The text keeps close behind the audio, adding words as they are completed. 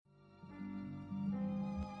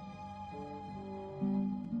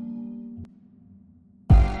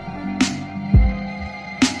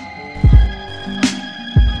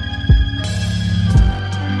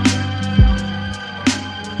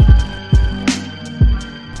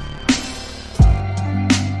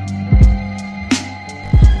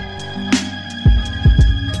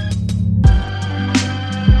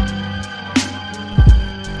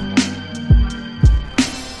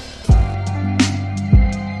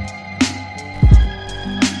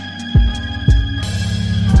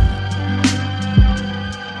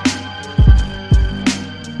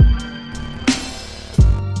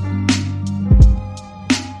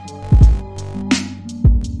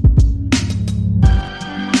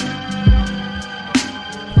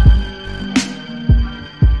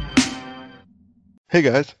Hey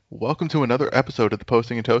guys, welcome to another episode of the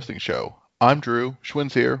Posting and Toasting Show. I'm Drew,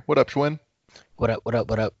 Schwinn's here. What up, Schwinn? What up? What up?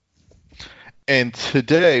 What up? And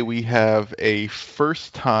today we have a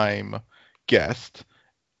first time guest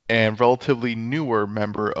and relatively newer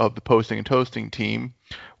member of the Posting and Toasting team.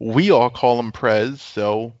 We all call him Prez,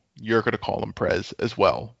 so you're going to call him Prez as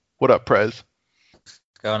well. What up, Prez? What's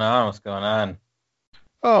going on? What's going on?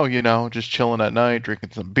 Oh, just chilling at night,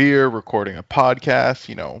 drinking some beer, recording a podcast,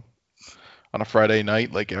 on a Friday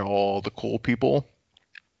night like all the cool people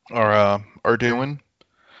are doing. I'm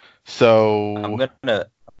So gonna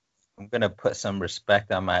I'm gonna put some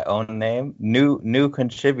respect on my own name. New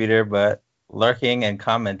contributor, but lurking and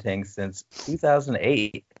commenting since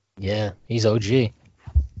 2008. Yeah, he's OG.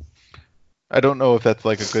 I don't know if that's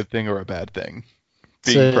like a good thing or a bad thing.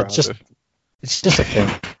 It's, Being a, proud it's just of it's just a thing.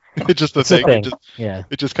 it's just a It's a thing. thing. Yeah.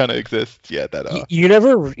 It just kind of exists. Yeah, that You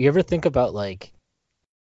ever think about like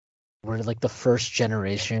we're like the first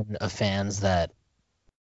generation of fans that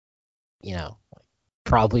you know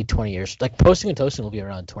probably 20 years like Posting and Toasting will be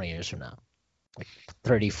around 20 years from now. Like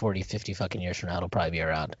 30, 40, 50 fucking years from now it'll probably be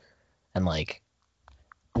around, and like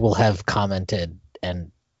we'll have commented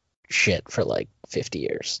and shit for like 50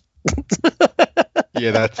 years.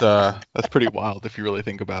 yeah, that's pretty wild if you really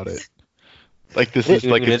think about it. Like this is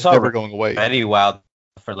Dude, like it's it's never going away. already wild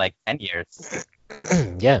for like 10 years.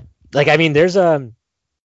 Yeah. Like I mean there's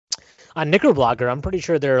on Knickerblogger, I'm pretty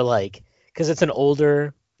sure they're like, because it's an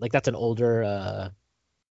older, like that's an older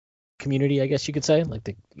community, I guess you could say.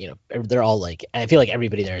 Like they're all like, I feel like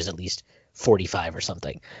everybody there is at least 45 or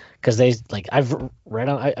something, because they like I've read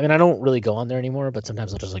on. I mean I don't really go on there anymore, but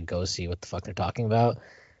sometimes I'll just like go see what the fuck they're talking about,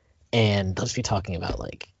 and they'll just be talking about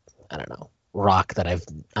like I don't know rock that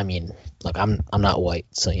I mean look I'm not white,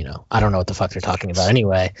 so I don't know what the fuck they're talking about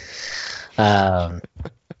anyway. Um,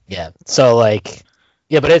 yeah, so like.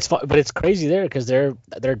 Yeah, but it's crazy there because there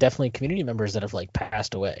are definitely community members that have like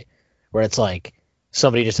passed away, where it's like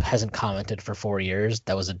somebody just hasn't commented for 4 years.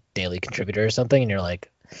 That was a daily contributor or something, and you're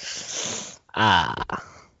like, ah,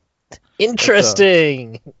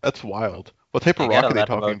 interesting. That's wild. What type of You rock gotta are they let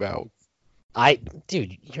talking about about?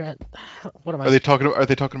 Dude, you're at, what am Are I? they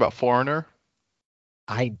talking about Foreigner?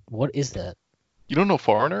 What is that? You don't know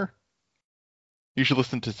Foreigner? You should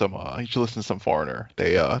listen to some Foreigner.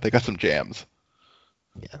 They got some jams.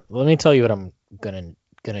 Yeah, let me tell you what I'm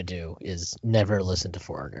gonna do is never listen to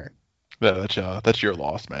Foreigner. Yeah, that's your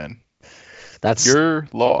loss, man. That's Your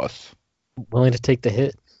loss. willing to take the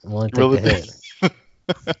hit. I'm willing to take Really? the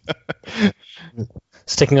hit.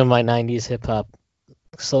 Sticking with my '90s hip hop,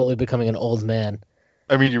 slowly becoming an old man.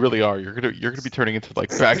 I mean, you really are. You're gonna be turning into like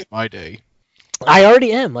back in my day. I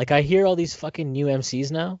already am. Like, I hear all these fucking new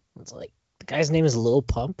MCs now. It's like the guy's name is Lil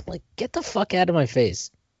Pump. Like, get the fuck out of my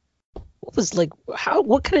face. What was like how?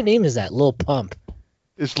 What kind of name is that, Lil Pump?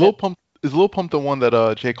 Is Lil Pump the one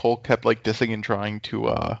that J. Cole kept like dissing and trying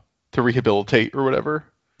to rehabilitate or whatever?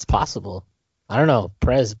 It's possible. I don't know.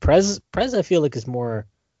 Prez. I feel like is more,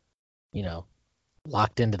 you know,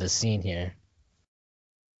 locked into the scene here.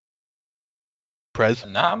 Prez?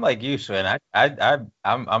 No, I'm like you, Shwin.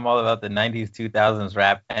 I'm all about the 90s, 2000s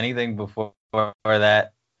rap. Anything before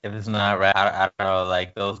that, if it's not rap, I don't know,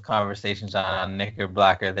 like those conversations on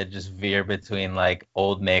Knickerbocker that just veer between like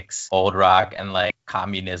old Knicks, old rock, and like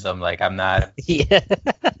communism. Like I'm not, Yeah.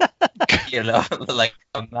 like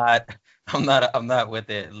I'm not with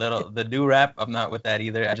it. The new rap, I'm not with that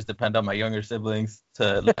either. I just depend on my younger siblings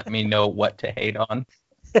to let me know what to hate on.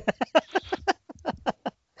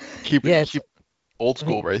 Keep Yeah. keep old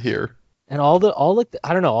school right here. And all like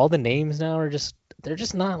I don't know. All the names now are just they're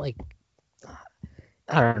just not like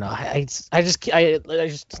I don't know.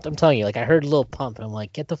 I'm telling you, like I heard Lil Pump and I'm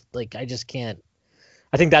like, get the like I just can't.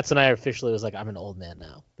 I think that's when I officially was like, I'm an old man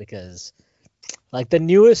now because like the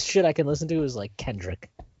newest shit I can listen to is like Kendrick.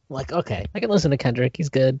 I'm like, okay, I can listen to Kendrick. He's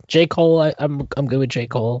good. J. Cole, I'm good with J.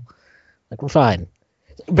 Cole. Like we're fine.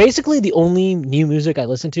 Basically, the only new music I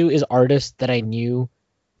listen to is artists that I knew.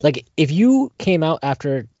 Like if you came out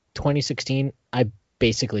after 2016, I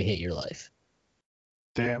basically hate your life.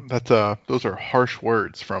 Damn, that's those are harsh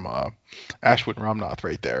words from Ashwin Ramnath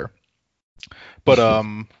right there. But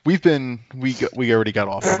we already got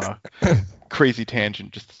off on a crazy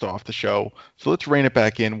tangent just to start off the show. So let's rein it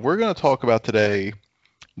back in. We're gonna talk about today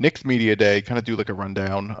Knicks Media Day, kind of do like a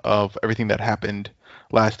rundown of everything that happened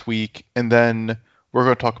last week, and then we're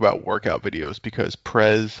going to talk about workout videos because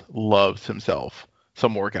Prez loves himself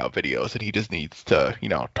some workout videos, and he just needs to,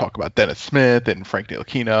 talk about Dennis Smith and Frank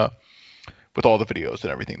Ntilikina with all the videos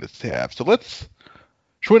and everything that they have. So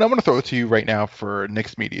Shwin, I'm going to throw it to you right now for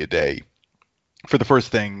Knicks Media Day for the first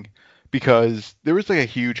thing, because there was like a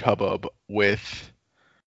huge hubbub with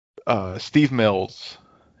Steve Mills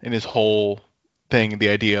and his whole thing, the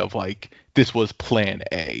idea of like this was Plan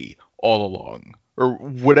A all along, or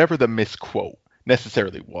whatever the misquote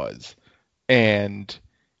necessarily was, and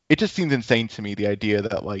it just seems insane to me, the idea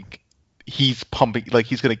that like he's pumping, like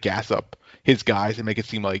he's gonna gas up his guys and make it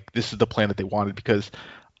seem like this is the plan that they wanted, because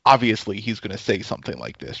obviously he's gonna say something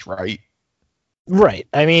like this, right? Right.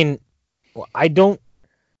 I mean, I don't.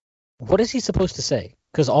 What is he supposed to say?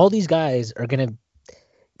 Because all these guys are gonna,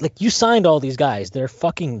 like, you signed all these guys. They're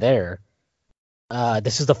fucking there.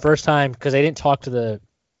 This is the first time, because they didn't talk to the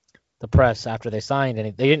press after they signed,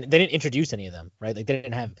 and they didn't introduce any of them, right? Like they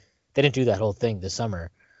didn't do that whole thing this summer,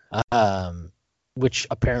 which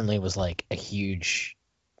apparently was like a huge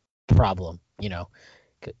problem. You know,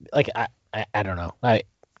 like I don't know.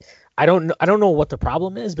 I don't know what the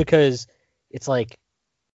problem is, because it's like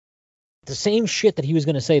the same shit that he was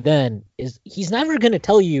going to say then is he's never going to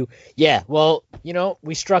tell you, yeah, well, you know,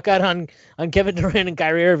 we struck out on Kevin Durant and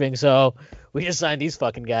Kyrie Irving, so we just signed these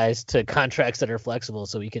fucking guys to contracts that are flexible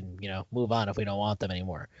so we can, you know, move on if we don't want them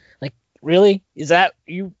anymore. Like, really? Is that,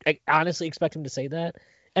 you honestly expect him to say that?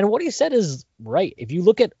 And what he said is right. If you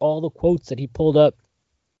look at all the quotes that he pulled up,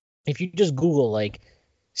 if you just Google, like,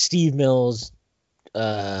 Steve Mills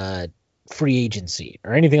free agency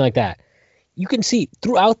or anything like that, you can see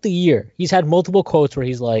throughout the year he's had multiple quotes where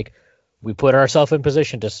he's like, we put ourselves in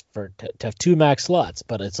position to have 2 max slots,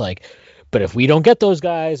 but it's like, but if we don't get those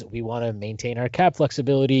guys, we want to maintain our cap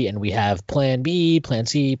flexibility, and we have plan B, plan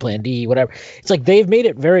C, plan D, whatever. It's like they've made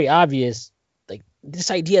it very obvious, like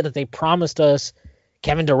this idea that they promised us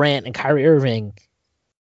Kevin Durant and Kyrie Irving.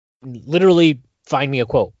 Literally, find me a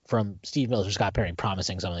quote from Steve Mills or Scott Perry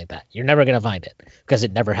promising something like that. You're never gonna find it, because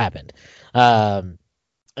it never happened.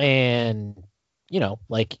 And, you know,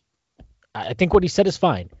 like, I think what he said is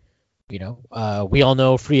fine. You know, we all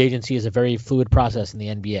know free agency is a very fluid process in the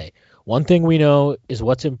NBA. One thing we know is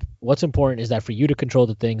what's important is that for you to control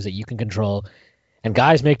the things that you can control, and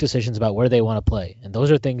guys make decisions about where they want to play, and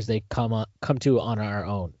those are things they come to on our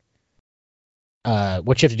own.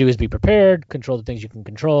 What you have to do is be prepared, control the things you can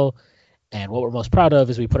control, and what we're most proud of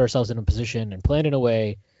is we put ourselves in a position and plan in a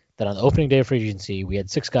way that on the opening day of free agency, we had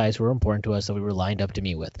 6 guys who were important to us that we were lined up to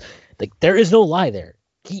meet with. Like, there is no lie there.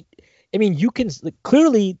 You can, like,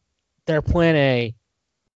 clearly their plan A,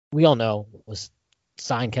 we all know, was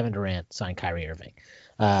sign Kevin Durant, sign Kyrie Irving.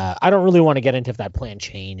 I don't really want to get into if that plan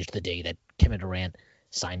changed the day that Kevin Durant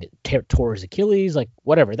signed it, tore his Achilles, like,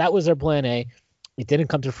 whatever. That was their plan A. It didn't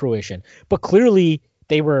come to fruition. But clearly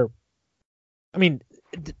they were, I mean,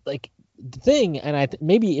 like, the thing, and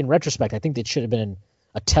maybe in retrospect, I think it should have been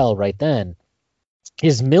a tell right then,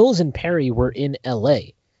 is Mills and Perry were in LA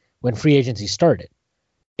when free agency started.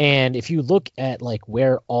 And if you look at like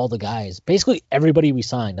where all the guys, basically everybody we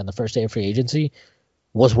signed on the first day of free agency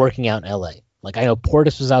was working out in LA. Like, I know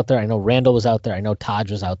Portis was out there, I know Randall was out there, I know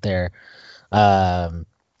Taj was out there. I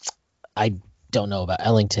don't know about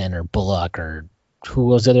Ellington or Bullock or who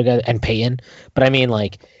was the other guy, and Payton. But I mean,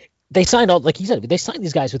 like, they signed all, like he said, they signed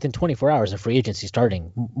these guys within 24 hours of free agency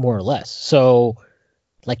starting, more or less. So,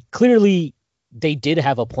 like, clearly they did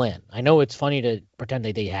have a plan. I know it's funny to pretend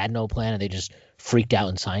that they had no plan and they just freaked out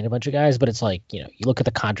and signed a bunch of guys, but it's like, you know, you look at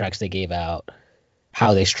the contracts they gave out,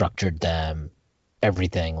 how they structured them,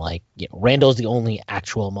 everything. Like, you know, Randall's the only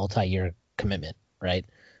actual multi-year commitment, right?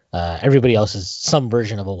 Everybody else is some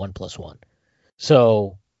version of a 1+1.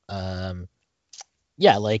 So,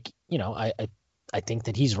 yeah, like, you know, I think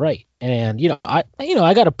that he's right. And, you know, I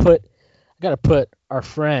gotta put our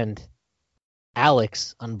friend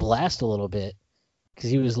Alex on blast a little bit, because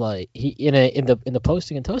he was like, in the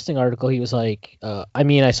Posting and Toasting article, he was like, I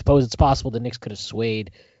mean, I suppose it's possible the Knicks could have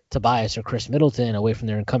swayed Tobias or Chris Middleton away from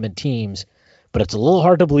their incumbent teams, but it's a little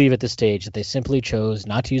hard to believe at this stage that they simply chose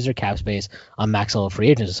not to use their cap space on max level free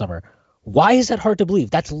agents this summer. Why is that hard to believe?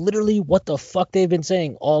 That's literally what the fuck they've been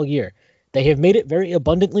saying all year. They have made it very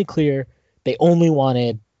abundantly clear they only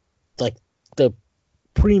wanted, like, the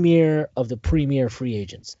premier of the premier free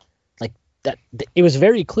agents. That it was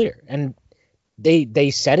very clear, and they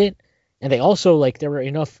said it, and they also, like, there were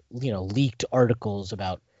enough, you know, leaked articles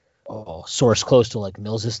about source close to like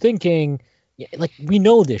Mills' thinking. Like, we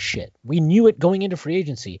know this shit. We knew it going into free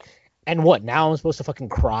agency, and what, now I'm supposed to fucking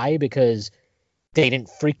cry because they didn't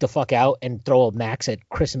freak the fuck out and throw a max at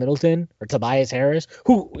Chris Middleton or Tobias Harris,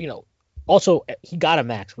 who, you know, also he got a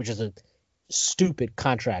max, which is a stupid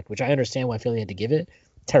contract, which I understand why Philly had to give it.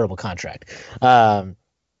 Terrible contract.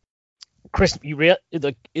 Chris,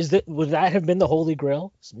 would that have been the holy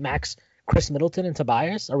grail? Max, Chris Middleton, and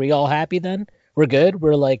Tobias? Are we all happy then? We're good?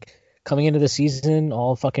 We're like coming into the season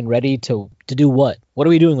all fucking ready to do what? What are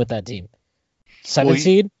we doing with that team? 7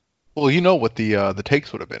 seed? Well, you know what the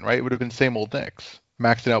takes would have been, right? It would have been same old Knicks,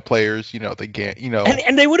 maxing out players. They get,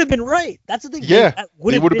 And they would have been right. That's the thing. yeah,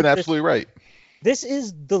 Would they have would have been been absolutely right. This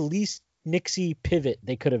is the least Knicksy pivot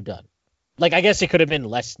they could have done. Like, I guess it could have been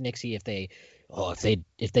less Knicksy if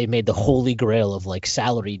they made the holy grail of like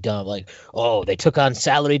salary dump, like, oh, they took on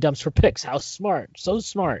salary dumps for picks. How smart. So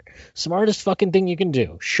smart. Smartest fucking thing you can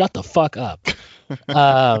do. Shut the fuck up.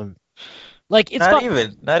 Like, it's not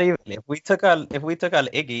even. If we took on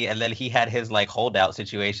Iggy and then he had his like holdout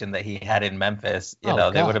situation that he had in Memphis, they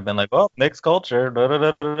would have been like, oh, Knicks culture. Da, da,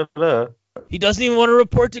 da, da, da. He doesn't even want to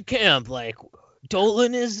report to camp. Like,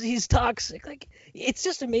 Dolan he's toxic. Like, it's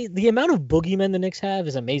just amazing. The amount of boogeymen the Knicks have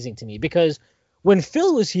is amazing to me, because when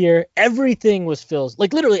Phil was here, everything was Phil's.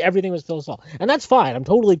 Like, literally everything was Phil's fault. And that's fine. I'm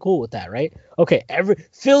totally cool with that, right? Okay,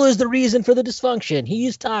 Phil is the reason for the dysfunction.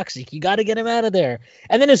 He's toxic. You got to get him out of there.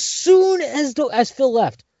 And then as soon as Phil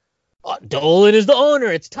left, Dolan is the owner.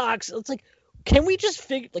 It's toxic. It's like, can we just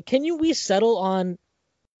we settle on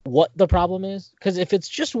what the problem is? Because if it's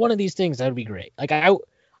just one of these things, that would be great. Like,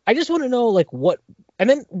 I just want to know, like, what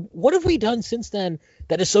have we done since then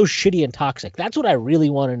that is so shitty and toxic? That's what I really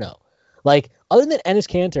want to know. Like, other than Enes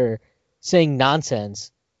Kanter saying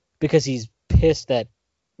nonsense because he's pissed that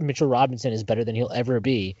Mitchell Robinson is better than he'll ever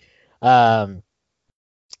be, like,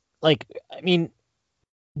 I mean,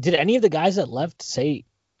 did any of the guys that left say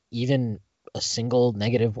even a single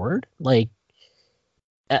negative word? Like,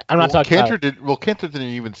 I'm not talking Kanter about... Kanter didn't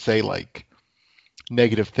even say, like,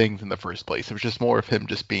 negative things in the first place. It was just more of him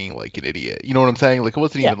just being like an idiot. You know what I'm saying? Like, it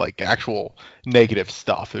wasn't even like actual negative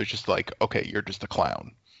stuff. It was just like, okay, you're just a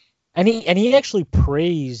clown. And he actually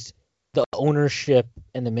praised the ownership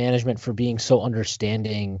and the management for being so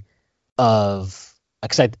understanding of,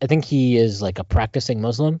 because I think he is like a practicing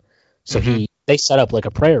Muslim, so they set up like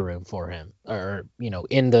a prayer room for him, or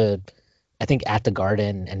I think at the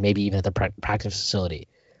Garden and maybe even at the practice facility.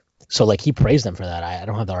 So like, he praised them for that. I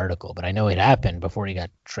don't have the article, but I know it happened before he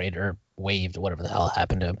got traded or waived, whatever the hell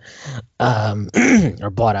happened to him, or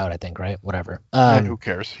bought out, I think, right? Whatever. And who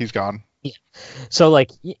cares? He's gone. Yeah. So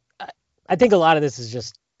like, I think a lot of this is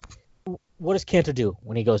just, what does Kanter do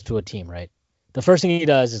when he goes to a team, right? The first thing he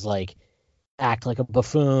does is like act like a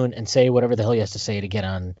buffoon and say whatever the hell he has to say to get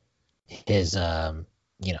on his,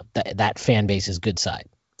 that fan base's good side,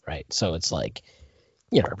 right? So it's like,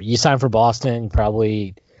 you sign for Boston, you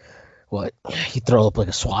probably, you throw up like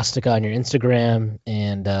a swastika on your Instagram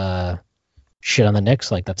and shit on the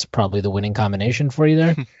Knicks. Like, that's probably the winning combination for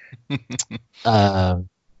you there.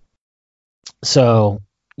 So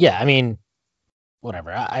yeah, I mean,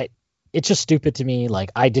 whatever. It's just stupid to me.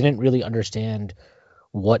 Like, I didn't really understand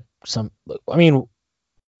what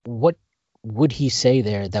would he say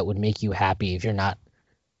there that would make you happy if you're not,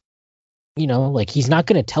 like, he's not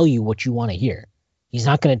going to tell you what you want to hear. He's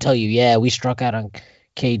not going to tell you, yeah, we struck out on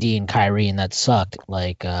KD and Kyrie and that sucked.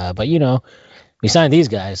 Like, but we signed these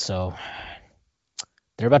guys, so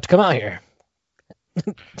they're about to come out here.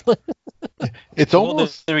 It's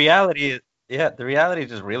almost the reality is. Yeah, the reality is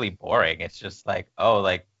just really boring. It's just like, oh,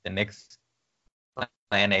 like the Knicks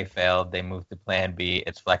plan A failed. They moved to plan B.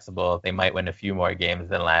 It's flexible. They might win a few more games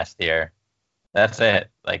than last year. That's it.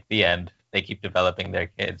 Like, the end. They keep developing their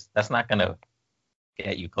kids. That's not going to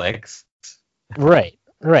get you clicks. Right.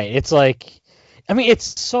 It's like, I mean,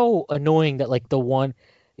 it's so annoying that like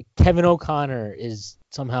Kevin O'Connor is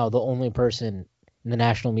somehow the only person in the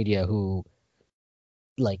national media who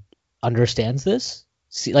like understands this.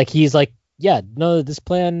 See, like, he's like, yeah, no, this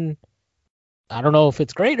plan, I don't know if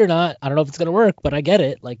it's great or not. I don't know if it's going to work, but I get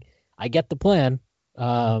it. Like, I get the plan.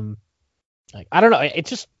 Like, I don't know.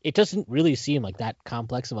 It doesn't really seem like that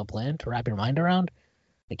complex of a plan to wrap your mind around.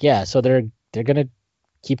 Like, yeah, so they're going to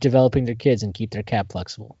keep developing their kids and keep their cap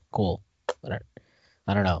flexible. Cool. But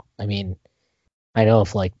I don't know. I mean, I know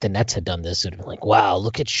if like the Nets had done this, it'd be like, wow,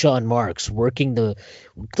 look at Sean Marks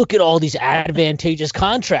look at all these advantageous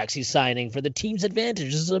contracts he's signing for the team's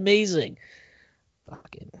advantage. This is amazing.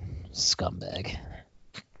 Fucking scumbag.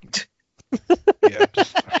 Yeah,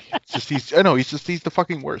 he's the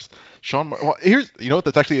fucking worst.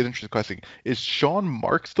 That's actually an interesting question. Is Sean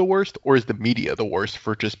Marks the worst, or is the media the worst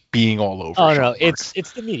for just being all over? Oh, no, it's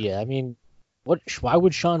the media. I mean, why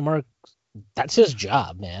would Sean Marks? That's his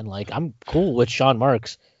job, man. Like, I'm cool with Sean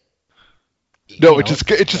Marks. No, it's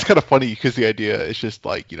just kind of funny because the idea is just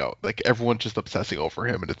like, like everyone's just obsessing over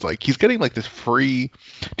him, and it's like he's getting like this free.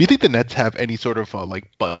 Do you think the Nets have any sort of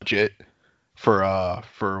like budget for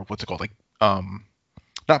what's it called, like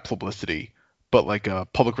not publicity, but like a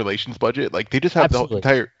public relations budget? Like, they just have the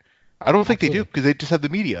entire. I don't think they do, because they just have the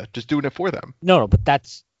media just doing it for them. No, but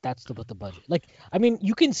that's the budget. Like, I mean,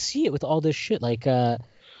 you can see it with all this shit. Like,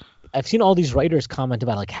 I've seen all these writers comment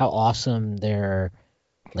about like how awesome their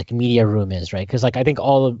like media room is, right? Because like I think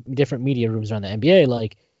all the different media rooms around the NBA,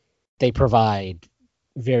 like they provide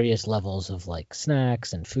various levels of like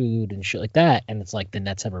snacks and food and shit like that, and it's like the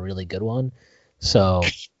Nets have a really good one. So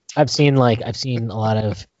I've seen a lot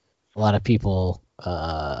of people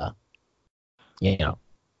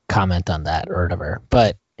comment on that or whatever.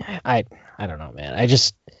 But I don't know, man.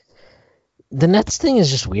 The Nets thing is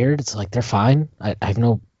just weird. It's like they're fine. I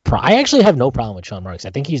actually have no problem with Sean Marks. I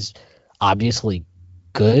think he's obviously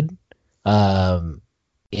good.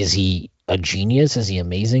 Is he a genius? Is he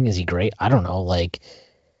amazing? Is he great? I don't know. Like,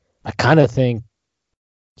 I kind of think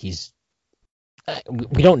he's.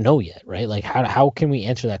 We don't know yet, right? Like, how can we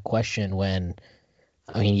answer that question when?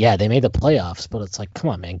 I mean, yeah, they made the playoffs, but it's like, come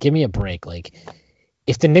on, man, give me a break. Like,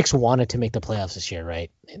 if the Knicks wanted to make the playoffs this year,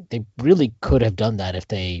 right, they really could have done that if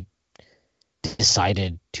they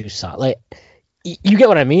decided to like. You get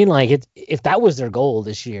what I mean? Like, if that was their goal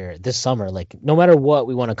this summer, like no matter what,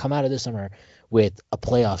 we want to come out of this summer with a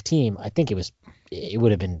playoff team. I think it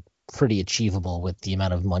would have been pretty achievable with the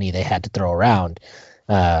amount of money they had to throw around.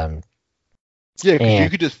 Yeah, because you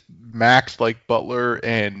could just max like Butler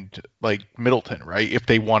and like Middleton, right? If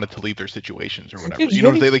they wanted to leave their situations or whatever. You know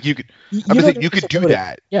what I'm saying? Like you could do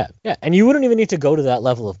that. Yeah. And you wouldn't even need to go to that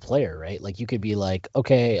level of player, right? Like you could be like,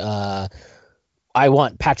 okay, I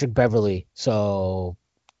want Patrick Beverly, so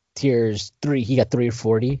here's three. He got 3 or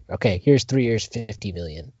 40. Okay, here's 3 years, 50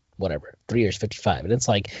 million, whatever. 3 years, 55, and it's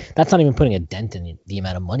like that's not even putting a dent in the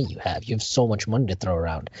amount of money you have. You have so much money to throw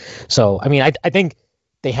around. So I mean, I think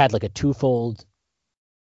they had like a twofold,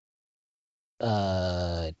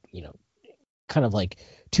 kind of like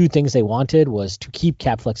two things they wanted was to keep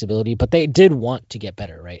cap flexibility, but they did want to get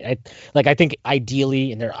better, right? I think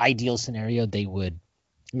ideally in their ideal scenario they would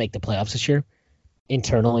make the playoffs this year.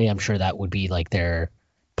 Internally, I'm sure that would be like their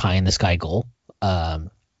pie in the sky goal. But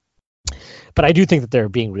I do think that they're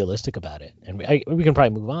being realistic about it, and we can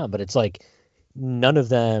probably move on. But it's like none of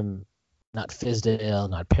them, not Fizdale,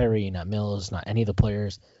 not Perry, not Mills, not any of the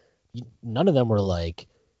players, none of them were like.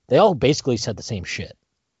 They all basically said the same shit.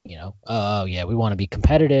 Oh yeah, we want to be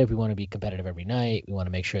competitive. We want to be competitive every night. We want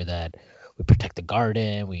to make sure that we protect the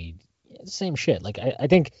Garden. Same shit. Like I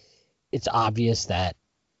think it's obvious that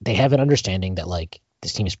they have an understanding that like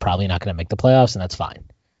this team is probably not going to make the playoffs, and that's fine.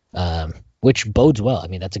 Which bodes well. I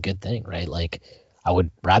mean, that's a good thing, right? Like, I would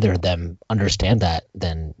rather them understand that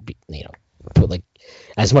than put like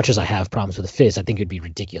as much as I have problems with the Fizz. I think it'd be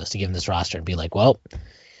ridiculous to give them this roster and be like, well,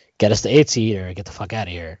 get us the 8th seed or get the fuck out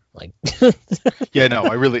of here. Like, yeah, no,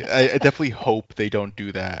 I definitely hope they don't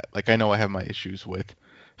do that. Like, I know I have my issues with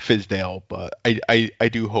Fizdale, but I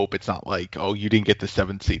do hope it's not like, oh, you didn't get the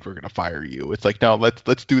 7th seed, we're gonna fire you. It's like, no,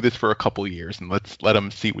 let's do this for a couple years and let's let him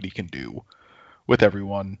see what he can do with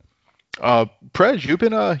everyone. Prez, you've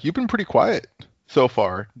been pretty quiet so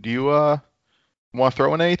far. Do you want to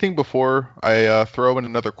throw in anything before I throw in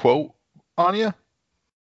another quote on you?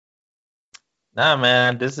 Nah,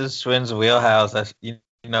 man, this is Schwinn's wheelhouse.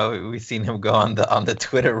 We've seen him go on the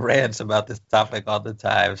Twitter rants about this topic all the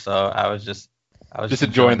time. So I was just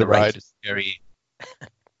enjoying the ride.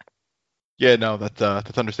 Yeah, no,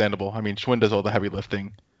 that's understandable. I mean, Schwinn does all the heavy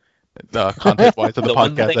lifting, content-wise of the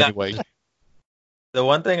podcast anyway. The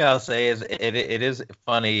one thing I'll say is it is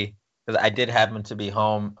funny because I did happen to be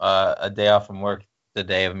home a day off from work the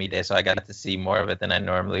day of me day, so I got to see more of it than I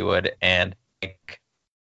normally would. And like,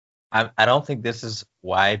 I don't think this is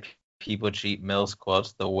why people treat Mills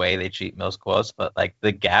quotes the way they treat Mills quotes, but like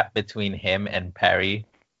the gap between him and Perry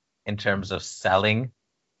in terms of selling,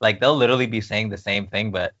 like they'll literally be saying the same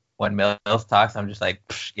thing, but when Mills talks, I'm just like,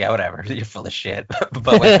 yeah, whatever, you're full of shit.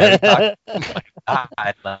 But when Perry talks, oh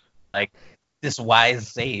my God, like this wise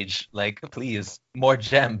sage, like please, more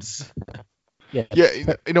gems. Yeah,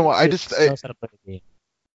 you know what?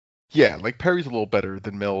 Like Perry's a little better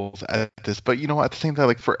than Mills at this, but you know what? At the same time,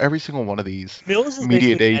 like for every single one of these, Mills is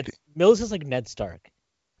Mills is like Ned Stark,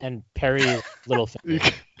 and Perry is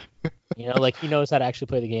Littlefinger. Like he knows how to actually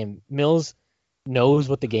play the game. Mills knows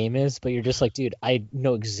what the game is, but you're just like, dude, I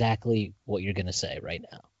know exactly what you're gonna say right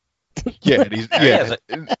now. Yeah,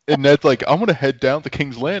 and and Ned's like, I'm gonna head down to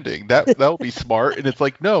King's Landing. That'll be smart. And it's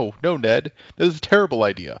like, no, Ned, this is a terrible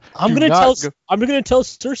idea. I'm gonna tell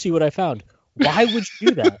Cersei what I found. Why would you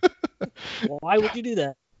do that? Why would you do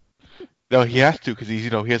that? No, he has to because he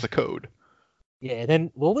has a code. Yeah. And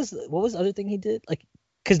then what was the other thing he did? Like,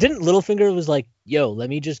 because didn't Littlefinger was like, yo,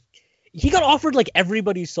 he got offered like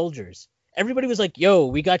everybody's soldiers. Everybody was like, yo,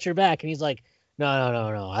 we got your back, and he's like, no,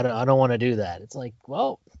 I don't want to do that. It's like,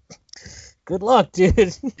 well, Good luck,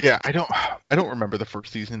 dude. Yeah, I don't remember the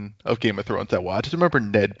first season of Game of Thrones that well. I just remember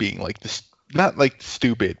Ned being like this, not like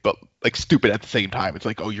stupid, but like stupid at the same time. It's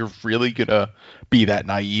like, oh, you're really gonna be that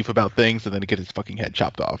naive about things and then get his fucking head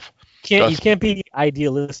chopped off. You can't be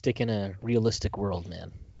idealistic in a realistic world,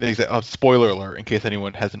 man. Spoiler alert in case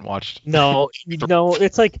anyone hasn't watched. No,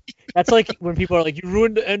 it's like that's like when people are like, "You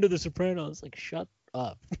ruined the end of The Sopranos." Like, shut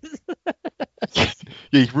up. Yeah,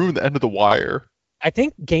 you ruined the end of The Wire. I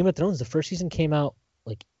think Game of Thrones, the first season came out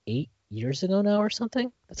like 8 years ago now or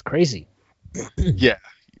something. That's crazy. Yeah,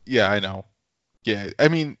 I know. Yeah, I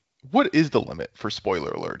mean, what is the limit for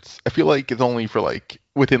spoiler alerts? I feel like it's only for like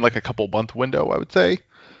within like a couple month window, I would say.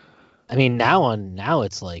 I mean, now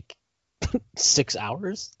it's like 6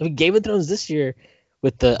 hours. I mean, Game of Thrones this year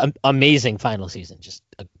with the amazing final season, just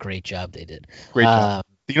a great job they did. Great job.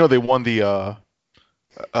 They won the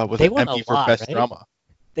they won Emmy a for lot, best right? drama.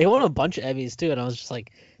 They won a bunch of Emmys too, and I was just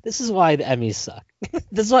like, this is why the Emmys suck.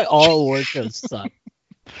 This is why all award shows suck.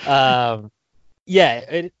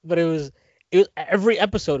 Yeah, but it was every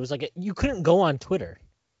episode was like you couldn't go on Twitter.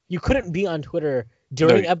 You couldn't be on Twitter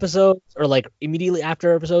during episodes or like immediately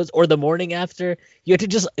after episodes or the morning after. You had to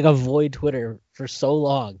just like, avoid Twitter for so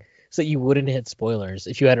long so that you wouldn't hit spoilers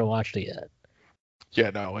if you hadn't watched it yet.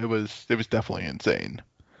 Yeah, no, it was definitely insane.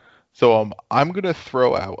 So I'm gonna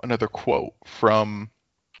throw out another quote from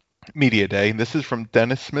Media Day, and this is from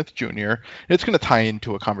Dennis Smith Jr. And it's going to tie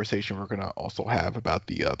into a conversation we're going to also have about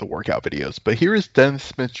the workout videos. But here is Dennis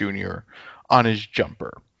Smith Jr. on his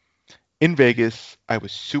jumper. In Vegas, I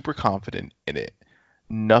was super confident in it.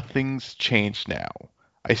 Nothing's changed now.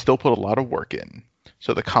 I still put a lot of work in,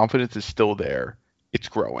 so the confidence is still there. It's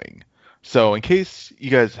growing. So in case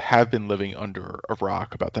you guys have been living under a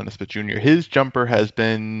rock about Dennis Smith Jr., his jumper has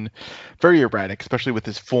been very erratic, especially with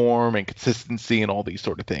his form and consistency and all these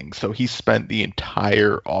sort of things. So he spent the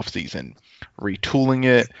entire offseason retooling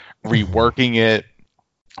it, reworking it,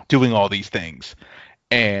 doing all these things.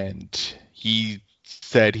 And he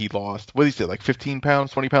said he lost, what did he say, like 15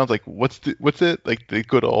 pounds, 20 pounds? Like, what's it? Like the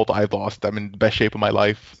good old, I'm in the best shape of my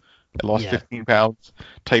life. I lost 15 pounds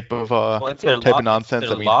type of nonsense.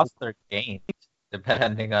 Either lost or gained,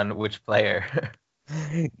 depending on which player.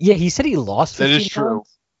 Yeah, he said he lost 15 That is true.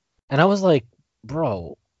 pounds. And I was like,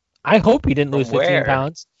 bro, I hope he didn't lose 15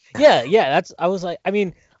 pounds. Yeah, I was like, I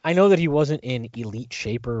mean, I know that he wasn't in elite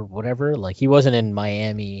shape or whatever. Like, he wasn't in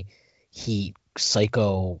Miami Heat,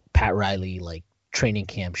 psycho, Pat Riley, like, training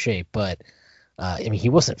camp shape. But, I mean, he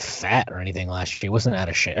wasn't fat or anything last year. He wasn't out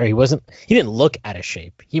of shape. Or he didn't look out of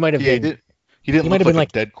shape. He might have been. He didn't look like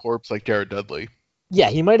a dead corpse like Jared Dudley. Yeah,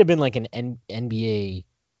 he might have been like an NBA.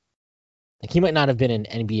 Like, he might not have been in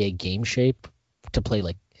NBA game shape to play,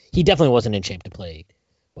 like, he definitely wasn't in shape to play,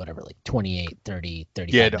 whatever, like 28, 30,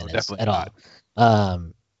 35 minutes at all.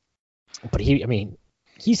 But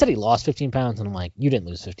he said he lost 15 pounds, and I'm like, you didn't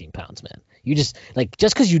lose 15 pounds, man. You just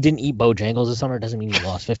because you didn't eat Bojangles this summer doesn't mean you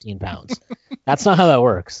lost 15 pounds. That's not how that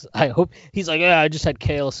works. I hope he's like, yeah, I just had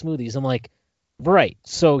kale smoothies. I'm like, right.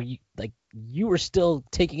 So you were still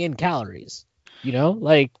taking in calories,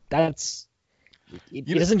 like that's, it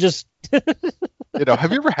doesn't just.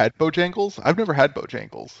 Have you ever had Bojangles? I've never had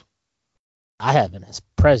Bojangles. I haven't.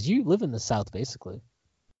 Prez, you live in the South, basically.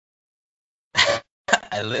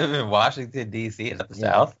 I live in Washington, D.C. Is that the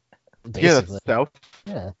South? Basically. Yeah, that's the South.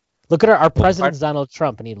 Yeah. Look at our president's Donald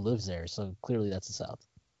Trump, and he lives there, so clearly that's the South.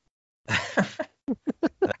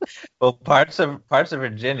 Well, parts of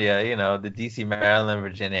Virginia, the D.C., Maryland,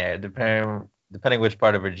 Virginia, depending which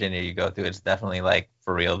part of Virginia you go to, it's definitely like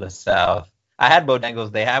for real the South. I had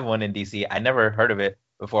Bojangles. They have one in D.C. I never heard of it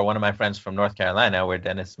before. One of my friends from North Carolina, where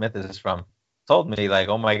Dennis Smith is from, told me like,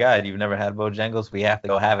 "Oh my God, you've never had Bojangles? We have to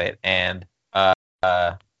go have it." And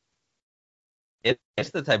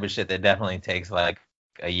it's the type of shit that definitely takes like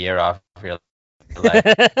a year off your life,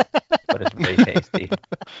 but it's very tasty.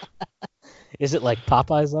 Is it like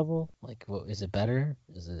Popeyes level? Like, is it better?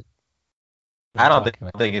 Is it? I don't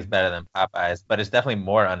think it's better than Popeyes, but it's definitely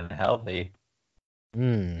more unhealthy.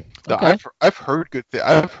 Okay. I've heard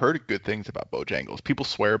good things about Bojangles. People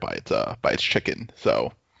swear by its chicken.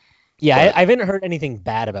 So yeah, I haven't heard anything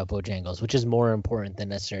bad about Bojangles, which is more important than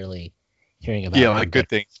necessarily hearing about good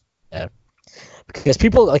things. Yeah, because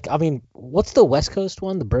people what's the West Coast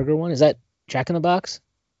one? The burger one, is that Jack in the Box?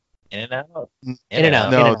 In-N-Out.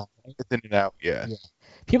 In-N-Out. No, it's In-N-Out. Yeah.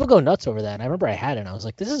 People go nuts over that, and I remember I had it, and I was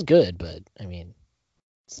like, "This is good," but I mean.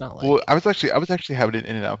 It's not like... Well, I was actually having an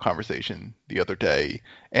In-N-Out conversation the other day,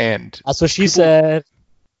 and that's what she said.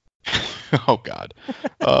 Oh God.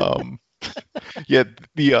 Yeah,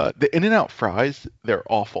 the In-N-Out fries, they're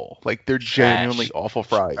awful. Like they're genuinely Trash, awful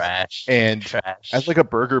fries. trash, And as like trash. a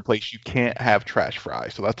burger place, you can't have trash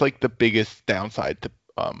fries. So that's like the biggest downside to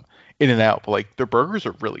In-N-Out. But like their burgers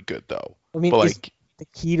are really good though. I mean, But is like the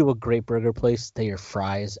key to a great burger place that your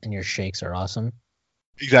fries and your shakes are awesome?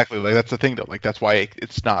 exactly, like that's the thing though. Like that's why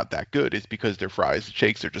it's not that good is because their fries and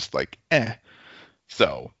shakes are just like eh.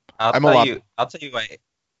 So I'll I'm a tell lot. you. I'll tell you why.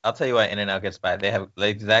 I'll tell you why In-N-Out gets by. They have like,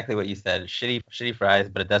 exactly what you said. Shitty fries,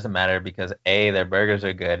 but it doesn't matter because A, their burgers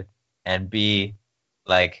are good, and B,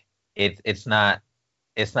 like it's not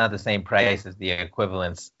the same price as the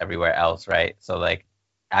equivalents everywhere else, right? So like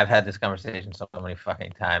I've had this conversation so many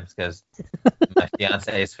fucking times because my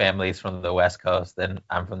fiance's family is from the West Coast and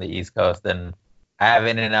I'm from the East Coast and I have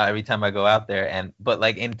In-N-Out every time I go out there and but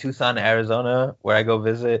like in Tucson, Arizona, where I go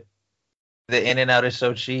visit, the In-N-Out is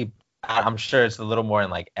so cheap. I'm sure it's a little more in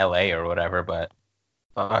like LA or whatever, but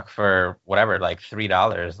fuck for whatever, like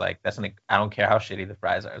 $3. Like I don't care how shitty the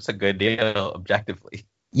fries are. It's a good deal objectively.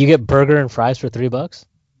 You get burger and fries for $3?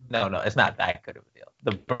 No, it's not that good of a deal.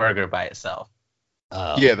 The burger by itself.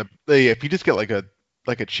 Oh, Yeah, if you just get like a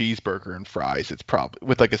cheeseburger and fries, it's probably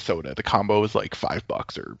with like a soda. The combo is like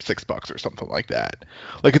 $5 or $6 or something like that.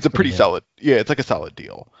 Like it's a pretty pretty good. solid. Yeah, it's like a solid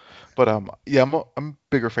deal. But yeah, I'm a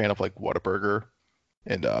bigger fan of like Whataburger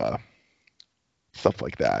and stuff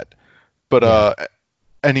like that. But Yeah.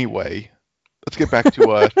 anyway, let's get back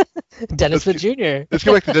to Dennis let's Smith get Jr. let's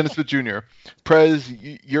get back to Dennis Smith Jr. Prez,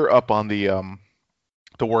 you're up on the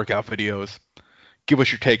workout videos. Give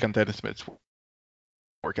us your take on Dennis Smith's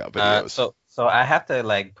workout videos. So I have to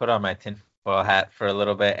like put on my tinfoil hat for a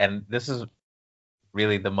little bit, and this is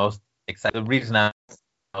really the most excited. The reason I'm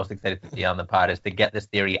most excited to be on the pod is to get this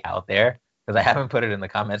theory out there because I haven't put it in the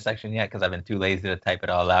comment section yet because I've been too lazy to type it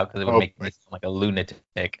all out because it would Oh, make me sound like a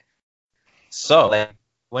lunatic. So like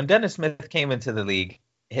when Dennis Smith came into the league,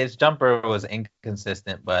 his jumper was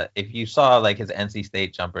inconsistent, but if you saw like his NC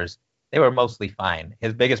State jumpers, they were mostly fine.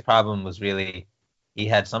 His biggest problem was really he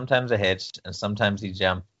had sometimes a hitch and sometimes he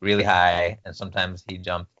jumped really high and sometimes he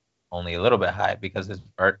jumped only a little bit high because his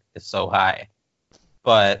vert is so high.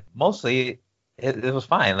 But mostly it was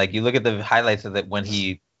fine. Like you look at the highlights of it when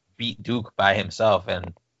he beat Duke by himself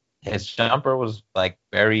and his jumper was like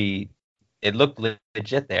it looked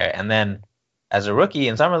legit there. And then as a rookie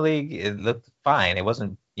in summer league, it looked fine. It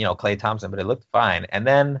wasn't, Klay Thompson, but it looked fine. And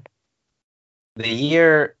then the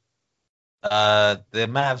year the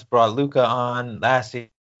Mavs brought Luka on last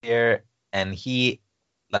year, and he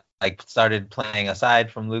like started playing aside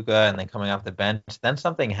from Luka and then coming off the bench. Then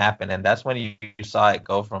something happened, and that's when you saw it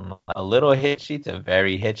go from a little hitchy to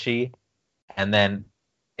very hitchy, and then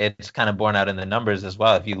it's kind of borne out in the numbers as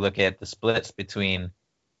well. If you look at the splits between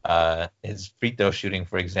his free throw shooting,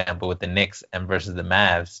 for example, with the Knicks and versus the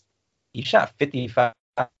Mavs, he shot 55%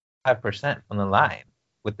 from the line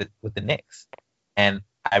with the Knicks. And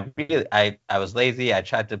I was lazy. I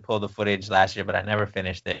tried to pull the footage last year, but I never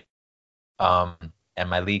finished it. And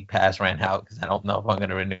my league pass ran out because I don't know if I'm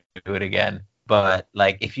gonna renew it again. But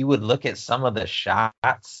like, if you would look at some of the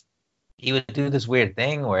shots, he would do this weird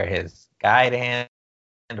thing where his guide hand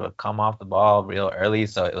would come off the ball real early,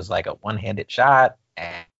 so it was like a one-handed shot,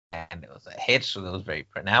 and it was a hitch, so it was very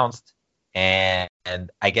pronounced. And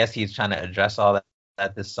I guess he's trying to address all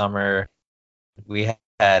that this summer. We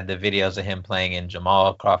had the videos of him playing in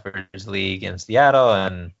Jamal Crawford's league in Seattle,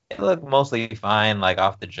 and it looked mostly fine, like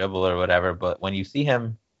off the dribble or whatever. But when you see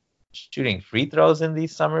him shooting free throws in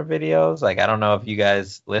these summer videos, like I don't know if you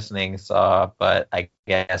guys listening saw, but I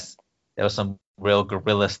guess there was some real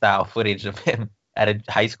guerrilla style footage of him at a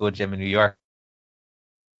high school gym in New York,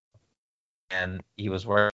 and he was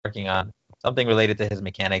working on something related to his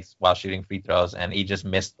mechanics while shooting free throws, and he just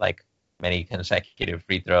missed like many consecutive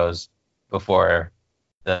free throws before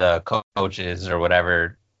the coaches or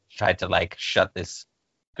whatever tried to like shut this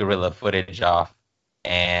guerrilla footage off.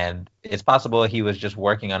 And it's possible he was just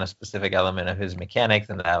working on a specific element of his mechanics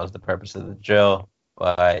and that was the purpose of the drill.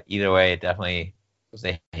 But either way, it definitely was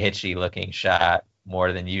a hitchy looking shot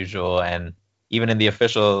more than usual. And even in the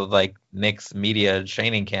official like Knicks media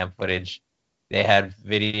training camp footage, they had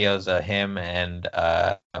videos of him and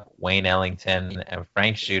Wayne Ellington and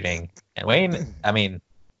Frank shooting. And Wayne, I mean,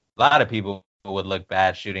 a lot of people would look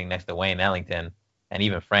bad shooting next to Wayne Ellington and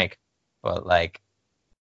even Frank, but like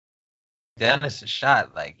Dennis'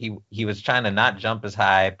 shot, like he was trying to not jump as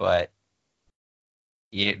high, but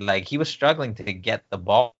he was struggling to get the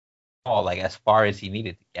ball like as far as he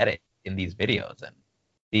needed to get it in these videos.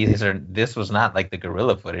 And this was not like the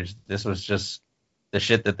guerrilla footage. This was just the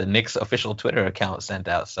shit that the Knicks official Twitter account sent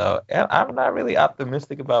out. So yeah, I'm not really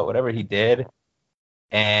optimistic about whatever he did.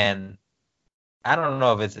 And I don't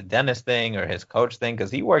know if it's a Dennis thing or his coach thing,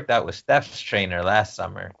 because he worked out with Steph's trainer last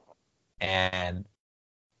summer, and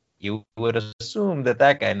you would assume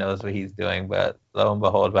that guy knows what he's doing, but lo and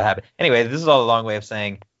behold, what happened? Anyway, this is all a long way of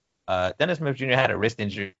saying Dennis Smith Jr. had a wrist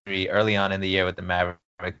injury early on in the year with the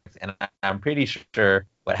Mavericks, and I'm pretty sure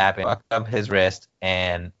what happened, fucked up his wrist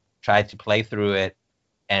and tried to play through it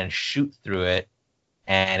and shoot through it.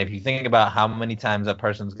 And if you think about how many times a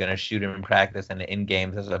person's going to shoot in practice and in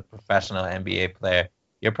games as a professional NBA player,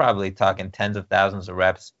 you're probably talking tens of thousands of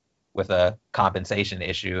reps with a compensation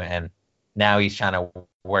issue. And now he's trying to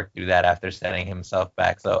work through that after setting himself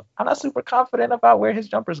back. So I'm not super confident about where his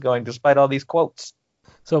jumper's going, despite all these quotes.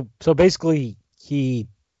 So basically, he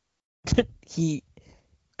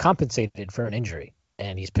compensated for an injury,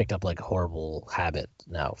 and he's picked up like a horrible habit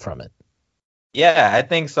now from it. Yeah, I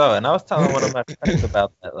think so. And I was telling one of my friends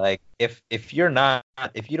about that. Like, if you don't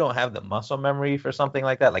have the muscle memory for something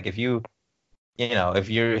like that, like if you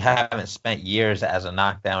haven't spent years as a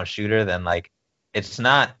knockdown shooter, then like it's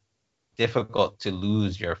not difficult to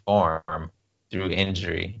lose your form through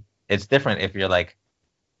injury. It's different if you're like,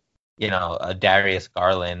 a Darius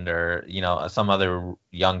Garland or, some other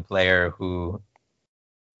young player who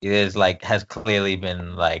has clearly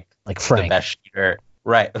been like Frank. The best shooter.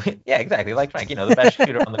 Right. Yeah, exactly. Like Frank, the best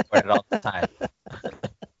shooter on the court at all the time.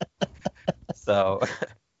 So,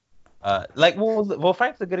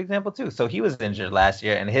 Frank's a good example too. So he was injured last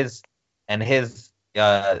year, and his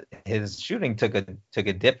shooting took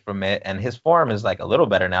a dip from it, and his form is like a little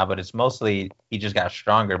better now, but it's mostly he just got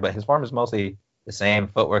stronger. But his form is mostly the same,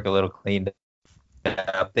 footwork a little cleaned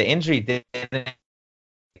up. The injury didn't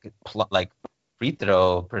like free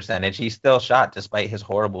throw percentage. He still shot, despite his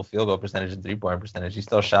horrible field goal percentage and 3-point percentage. He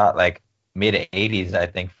still shot like mid 80s, I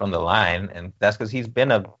think, from the line, and that's because he's been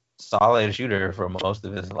a solid shooter for most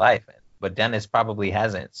of his life. But Dennis probably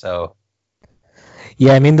hasn't. So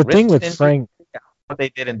yeah, I mean the thing with Frank, what they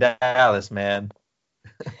did in Dallas, man.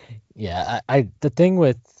 Yeah, the thing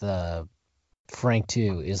with Frank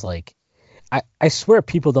too is like, I swear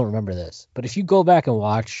people don't remember this, but if you go back and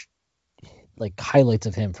watch like highlights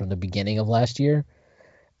of him from the beginning of last year,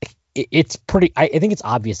 it's pretty. I think it's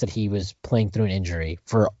obvious that he was playing through an injury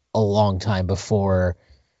for a long time before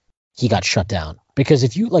he got shut down. Because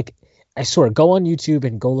if you I swear, go on YouTube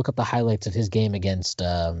and go look up the highlights of his game against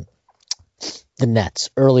the Nets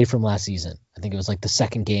early from last season. I think it was like the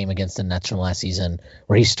second game against the Nets from last season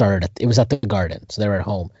where he started. It was at the Garden, so they were at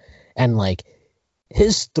home, and like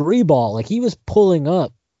his 3-ball, like he was pulling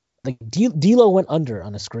up, like D'Lo went under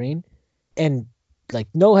on a screen, and like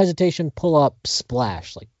no hesitation, pull up,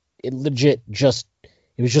 splash, like it legit just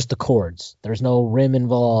it was just the chords. There was no rim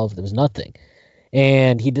involved. There was nothing,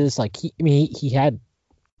 and he did this like he had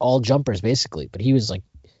all jumpers basically, but he was like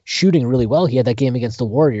shooting really well. He had that game against the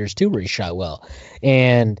Warriors too, where he shot well,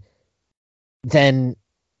 and then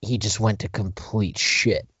he just went to complete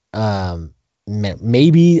shit.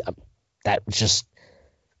 Maybe that was just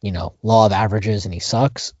law of averages, and he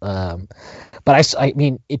sucks. But I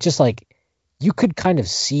mean, it just like you could kind of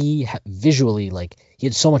see visually, like he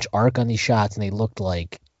had so much arc on these shots, and they looked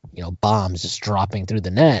like bombs just dropping through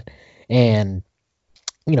the net. And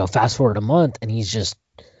fast forward a month, and it's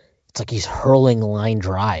like he's hurling line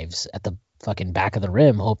drives at the fucking back of the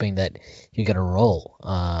rim, hoping that you get a roll.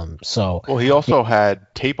 Well, he also had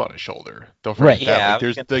tape on his shoulder. Don't forget that. Yeah,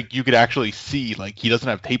 there's you could actually see he doesn't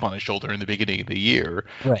have tape on his shoulder in the beginning of the year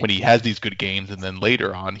when he has these good games, and then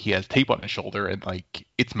later on he has tape on his shoulder, and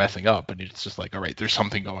it's messing up, and it's just like, all right, there's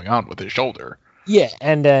something going on with his shoulder. Yeah,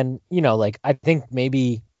 and then I think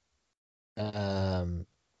maybe that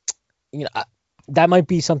might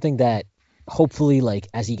be something that hopefully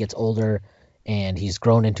as he gets older and he's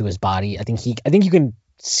grown into his body, I think you can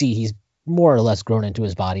see he's more or less grown into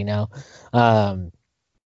his body now.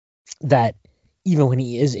 That even when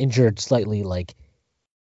he is injured slightly,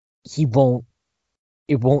 it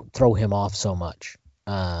won't throw him off so much.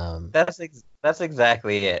 That's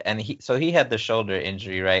exactly it. And he had the shoulder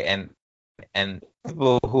injury, right? And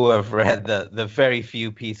people who have read the very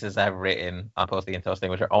few pieces I've written on Posting and Toasting,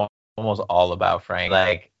 which are almost all about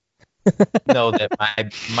Frank, know that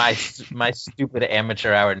my stupid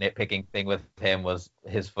amateur hour nitpicking thing with him was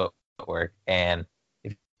his footwork. And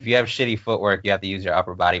if you have shitty footwork, you have to use your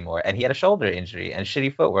upper body more. And he had a shoulder injury and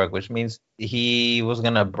shitty footwork, which means he was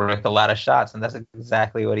gonna brick a lot of shots, and that's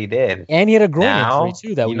exactly what he did. And he had a groin injury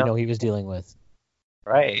too that we know he was dealing with.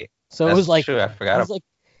 Right. So that's it was like true. I forgot.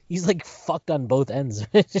 He's fucked on both ends.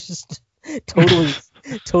 It's just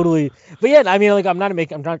totally. But yeah, I mean,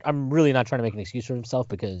 I'm really not trying to make an excuse for himself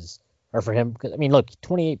for him. Because I mean, look,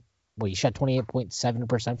 28. Well, he shot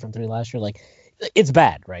 28.7% from 3 last year. it's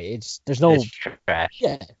bad, right? There's no It's trash.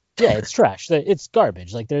 yeah, it's trash. It's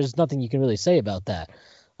garbage. Like there's nothing you can really say about that.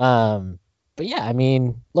 But yeah, I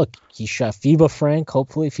mean, look, he shot FIBA Frank.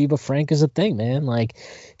 Hopefully, FIBA Frank is a thing, man. Like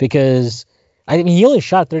because I mean, he only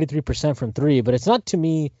shot 33% from three, but it's not to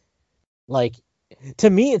me. Like to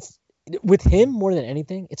me, it's with him more than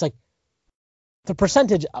anything. It's like the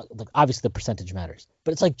percentage. Like obviously, the percentage matters,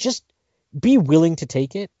 but it's like just be willing to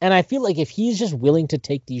take it. And I feel like if he's just willing to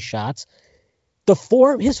take these shots.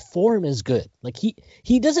 His form is good. Like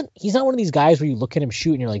he's not one of these guys where you look at him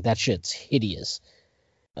shoot and you're like, that shit's hideous.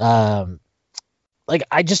 Like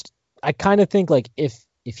I kind of think like if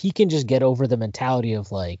he can just get over the mentality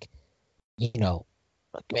of like, you know,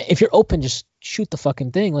 if you're open, just shoot the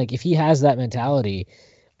fucking thing. Like if he has that mentality,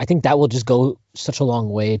 I think that will just go such a long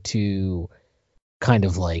way to kind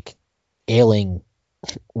of like ailing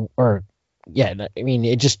or yeah, I mean,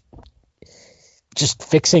 it just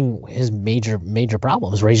fixing his major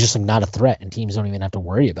problems where he's just like not a threat and teams don't even have to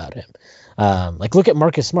worry about him. Like look at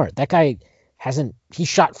Marcus Smart. That guy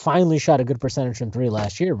finally shot a good percentage from three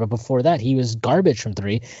last year, but before that he was garbage from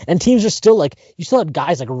three. And teams are still like, you still had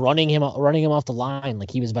guys like running him off the line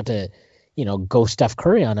like he was about to, you know, go Steph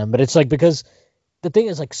Curry on him. But it's like because the thing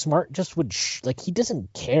is like Smart just would like he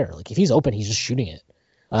doesn't care. Like if he's open, he's just shooting it.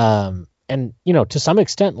 And you know to some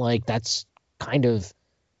extent like that's kind of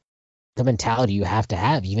the mentality you have to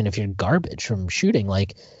have, even if you're garbage from shooting.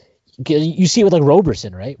 Like you see it with like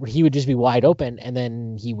Roberson, right? Where he would just be wide open and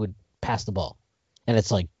then he would pass the ball. And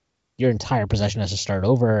it's like your entire possession has to start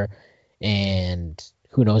over. And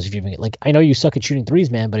who knows if you even get, like, I know you suck at shooting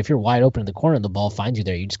threes, man, but if you're wide open in the corner and the ball finds you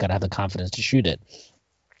there, you just got to have the confidence to shoot it.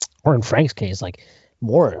 Or in Frank's case, like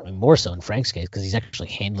more so in Frank's case, because he's actually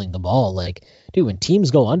handling the ball. Like, dude, when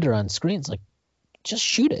teams go under on screens, like just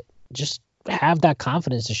shoot it. Just have that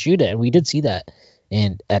confidence to shoot it, and we did see that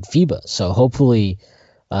at FIBA. So hopefully,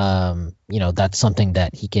 you know, that's something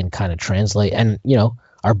that he can kind of translate. And you know,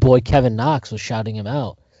 our boy Kevin Knox was shouting him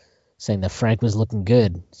out, saying that Frank was looking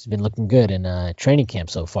good. He's been looking good in training camp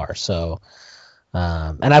so far. So,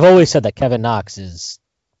 and I've always said that Kevin Knox is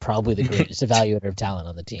probably the greatest evaluator of talent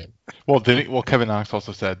on the team. Well, Kevin Knox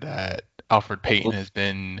also said that Alfred Payton has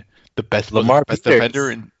been the best defender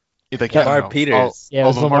in. Like, Lamar Peters.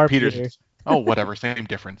 Lamar Peters. Oh, whatever, same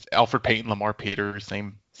difference. Alfred Payton, Lamar Peters,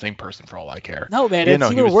 same person for all I care. No, man,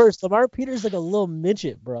 it's even worse. Lamar Peters like a little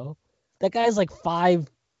midget, bro. That guy's like 5'6".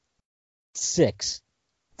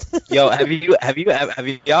 Yo, have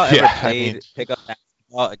y'all ever played pickup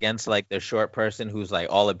basketball against like the short person who's like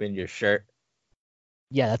all up in your shirt?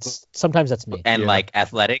 Yeah, sometimes that's me. And like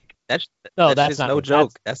athletic. That's not no me.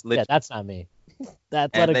 joke. That's legit. Yeah, that's not me. The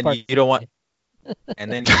athletic part. You don't want.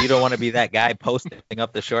 And then you don't want to be that guy posting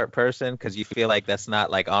up the short person because you feel like that's not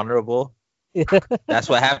like honorable. That's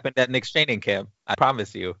what happened at Knicks training camp. I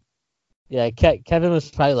promise you. Yeah, Kevin was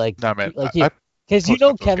probably like, nah, man, because you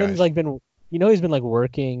know Kevin's like he's been like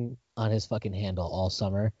working on his fucking handle all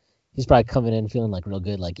summer. He's probably coming in feeling like real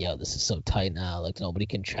good, like, yo, this is so tight now, like nobody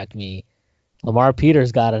can check me. Lamar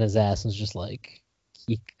Peters got on his ass and was just like,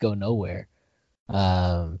 he could go nowhere.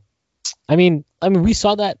 I mean, we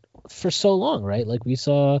saw that for so long, right? Like we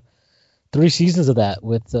saw 3 seasons of that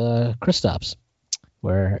with Kristaps,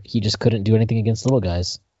 where he just couldn't do anything against little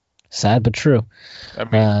guys. Sad but true.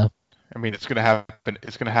 I mean, it's gonna happen.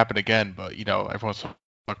 It's gonna happen again. But you know, everyone's talking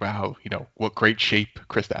about how what great shape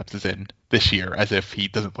Kristaps is in this year, as if he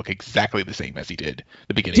doesn't look exactly the same as he did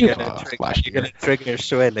the beginning of last year. You're gonna trigger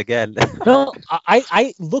Schwinn again. No,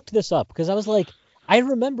 I looked this up because I was like, I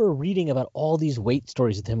remember reading about all these weight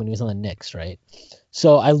stories with him when he was on the Knicks, right?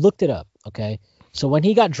 So I looked it up, okay? So when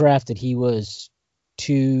he got drafted, he was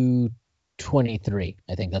 223.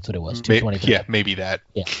 I think that's what it was, 223. Yeah, maybe that.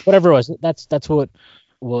 Yeah, whatever it was. That's what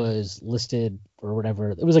was listed or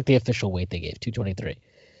whatever. It was like the official weight they gave, 223.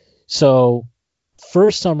 So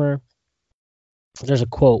first summer, there's a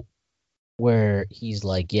quote where he's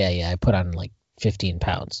like, yeah, I put on like 15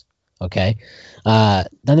 pounds. Okay. Then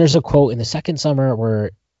there's a quote in the second summer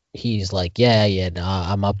where he's like, yeah, no,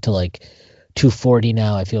 I'm up to like 240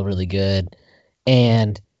 now. I feel really good.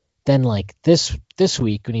 And then like this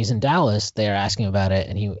week when he's in Dallas, they're asking about it,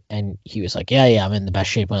 and he was like, yeah, I'm in the best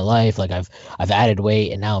shape of my life. Like I've added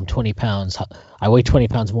weight, and now I'm 20 pounds. I weigh 20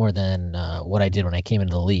 pounds more than what I did when I came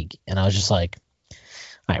into the league. And I was just like,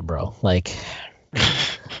 all right, bro. Like,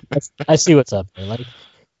 I see what's up there. Like,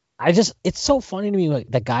 it's so funny to me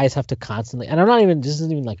like that guys have to constantly, and this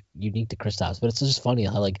isn't even like unique to Kristaps, but it's just funny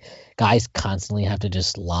how like guys constantly have to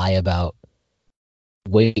just lie about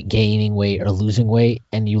gaining weight or losing weight,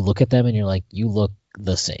 and you look at them and you're like, you look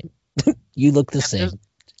the same. You look the same.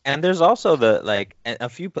 And there's also a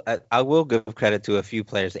few. I will give credit to a few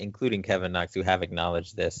players, including Kevin Knox, who have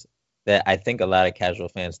acknowledged this. That I think a lot of casual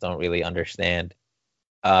fans don't really understand.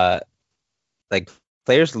 Like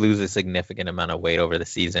players lose a significant amount of weight over the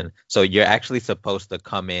season, so you're actually supposed to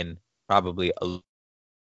come in probably a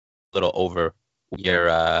little over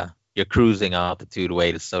your cruising altitude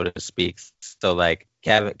weight, so to speak. So like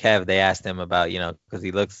Kev, they asked him about because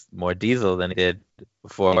he looks more diesel than he did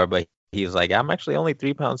before, but he was like, I'm actually only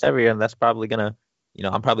 3 pounds heavier, and that's probably gonna,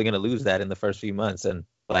 I'm probably gonna lose that in the first few months. And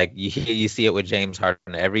like you see it with James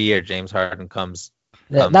Harden every year. James Harden comes.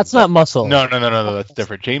 That's not muscle. No, that's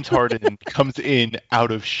different. James Harden comes in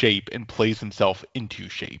out of shape and plays himself into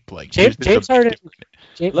shape. Like James Harden.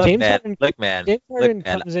 Look, man. James Harden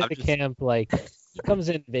comes into camp like he comes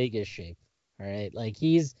in Vegas shape. All right, like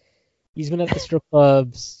he's been at the strip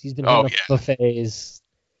clubs. He's been hitting buffets.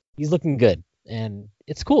 He's looking good, and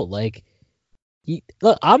it's cool. Like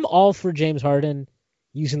look, I'm all for James Harden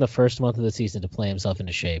using the first month of the season to play himself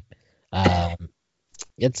into shape.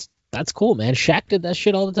 That's cool, man. Shaq did that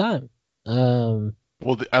shit all the time.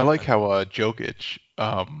 Well, I like how Jokic,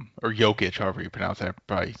 or Jokic, however you pronounce it, I'm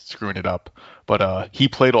probably screwing it up, but he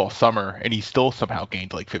played all summer and he still somehow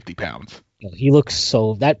gained like 50 pounds. He looks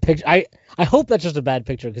so that picture. I hope that's just a bad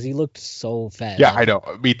picture because he looked so fat. Yeah, I know.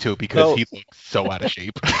 Me too, because he looked so out of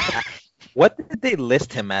shape. What did they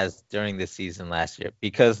list him as during the season last year?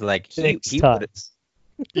 Because like he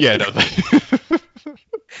yeah, no.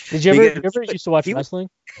 Did you ever used to watch wrestling?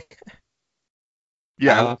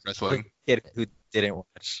 Yeah, I love wrestling. Kid who didn't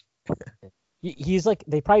watch. He's like,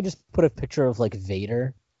 they probably just put a picture of like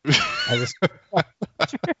Vader. Man,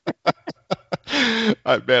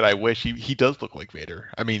 I wish he does look like Vader.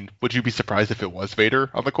 I mean, would you be surprised if it was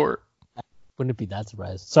Vader on the court? Wouldn't be that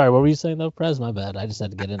surprised. Sorry, what were you saying though, Prez? My bad. I just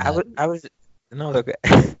had to get in. Look.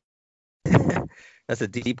 That's a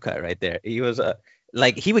deep cut right there. He was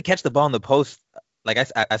like he would catch the ball in the post. Like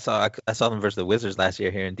I saw them versus the Wizards last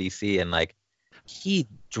year here in DC, and like he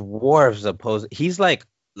dwarfs opposing. He's like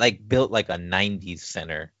built like a 90s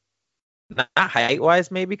center, not height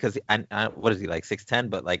wise maybe, because what is he, like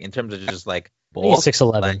 6'10", but like in terms of just like ball,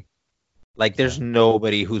 6'11". Like there's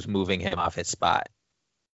nobody who's moving him off his spot.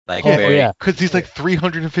 Like because he's like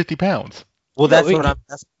 350 pounds. Well,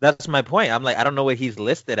 that's my point. I'm like, I don't know what he's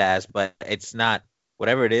listed as, but it's not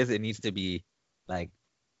whatever it is. It needs to be like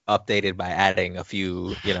updated by adding a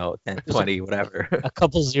few, 10, 20, whatever. A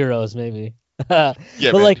couple zeros maybe. Yeah,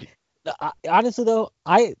 but like honestly though,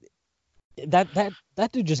 that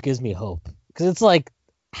dude just gives me hope, because it's like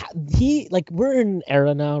we're in an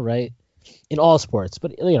era now, right, in all sports,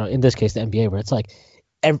 but in this case the NBA, where it's like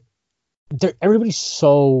everybody's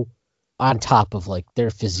so on top of like their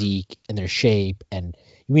physique and their shape, and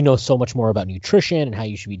we know so much more about nutrition and how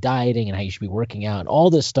you should be dieting and how you should be working out and all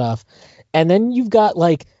this stuff. And then you've got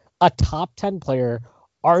like a top 10 player,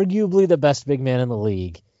 arguably the best big man in the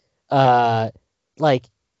league, like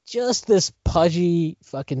just this pudgy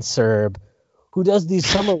fucking Serb who does these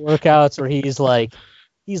summer workouts where he's like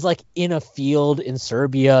in a field in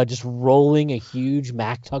Serbia just rolling a huge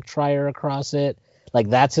Mac tuck trier across it. Like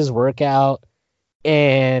that's his workout,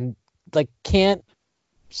 and like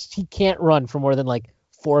he can't run for more than like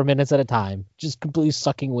 4 minutes at a time, just completely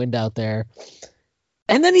sucking wind out there.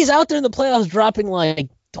 And then he's out there in the playoffs dropping like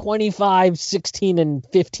 25, 16, and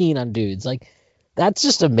 15 on dudes. Like that's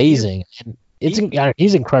just amazing. And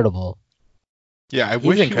he's incredible. Yeah, I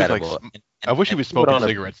wish he was smoking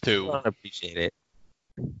cigarettes too. I don't appreciate it.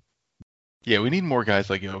 Yeah, we need more guys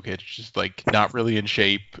like Jokic, just like not really in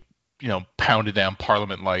shape, pounded down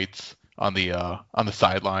Parliament lights on the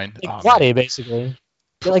sideline. Like Vlade, basically.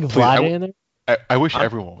 Get like Vlade in there. I wish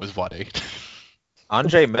everyone was Vlade.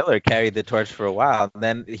 Andre Miller carried the torch for a while, and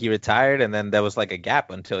then he retired, and then there was like a gap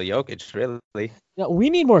until Jokic, really. Yeah, we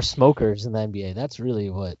need more smokers in the NBA. That's really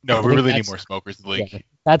what. No, we really need more smokers in the league.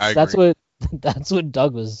 Yeah, that's what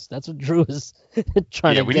Drew was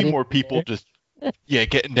trying to. Yeah, we need more people just. Yeah,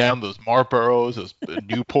 getting down those Marlboros, those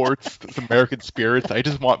Newports, those American Spirits. I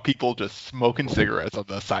just want people just smoking cigarettes on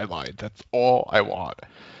the sidelines. That's all I want.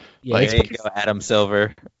 Yeah, there you go, Adam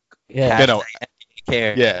Silver. Yeah.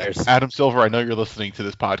 Yeah, Adam Silver, I know you're listening to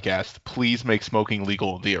this podcast. Please make smoking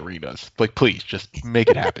legal in the arenas. Like, please, just make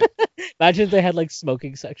it happen. Imagine if they had like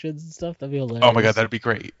smoking sections and stuff. That'd be hilarious. Oh my god, that'd be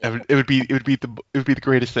great. It would be the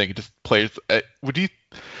greatest thing. Just players.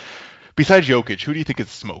 Besides Jokic, who do you think is a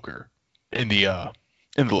smoker in the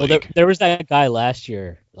league? There was that guy last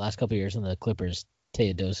couple of years in the Clippers,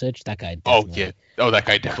 Teodosic. That guy. Definitely, that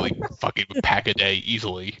guy definitely fucking would pack a day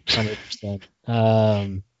easily.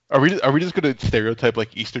 100%. Are we just gonna stereotype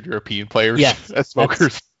like Eastern European players as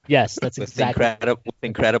smokers? Yes, that's with exactly.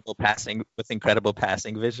 incredible passing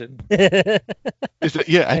vision. I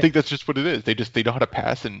think that's just what it is. They know how to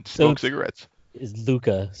pass and smoke cigarettes. Is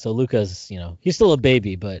Luca. So Luca's, he's still a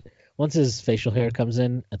baby, but once his facial hair comes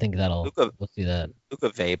in, I think we'll see that. Luca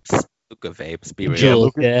vapes. Be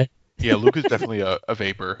real. Juul, Yeah, Luca's definitely a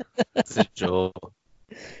vapor. It's a Juul.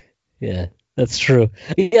 Yeah, that's true.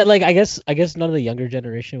 Yeah, like I guess none of the younger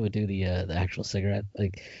generation would do the actual cigarette.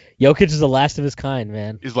 Like Jokic is the last of his kind,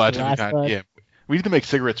 man. He's the last of his kind. Yeah, we need to make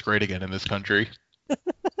cigarettes great again in this country.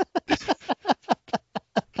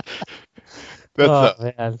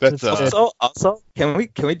 That's also can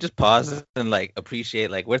we just pause and like appreciate,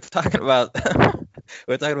 like, we're talking about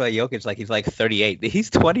Jokic like he's like 38. He's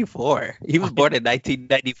 24. He was born in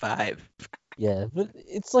 1995. Yeah, but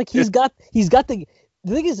it's like he's got the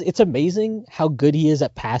thing is, it's amazing how good he is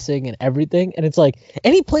at passing and everything, and it's like,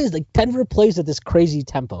 and he plays, like, Denver plays at this crazy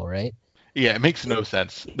tempo, right? Yeah, it makes no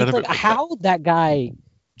sense. How that guy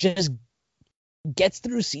just gets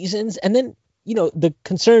through seasons, and then, the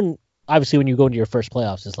concern, obviously, when you go into your first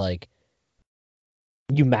playoffs is, like,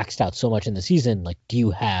 you maxed out so much in the season, like, do you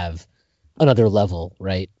have another level,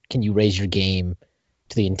 right? Can you raise your game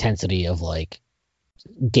to the intensity of, like,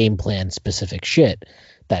 game plan specific shit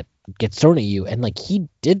that gets thrown at you? And, like, he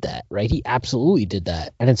did that, right? He absolutely did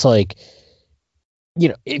that. And it's like,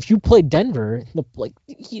 if you play Denver, like,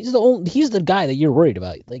 he's the guy that you're worried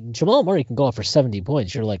about. Like, Jamal Murray can go off for 70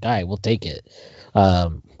 points. You're like, all right, we'll take it.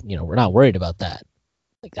 We're not worried about that.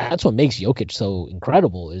 Like, that's what makes Jokic so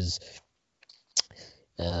incredible is,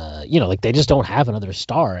 like, they just don't have another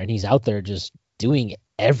star, and he's out there just doing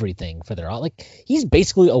everything for their, like, he's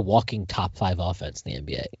basically a walking top 5 offense in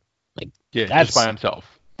the NBA. Like, yeah, just by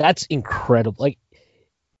himself. That's incredible. Like,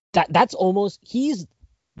 that's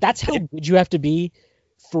how good you have to be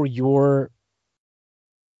for your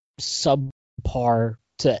subpar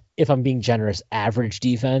to, if I'm being generous, average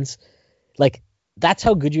defense. Like, that's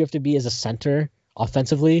how good you have to be as a center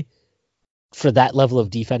offensively for that level of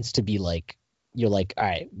defense to be like, you're like, all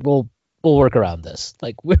right, we'll work around this.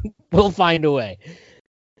 Like, we'll find a way.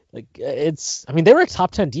 Like, they were a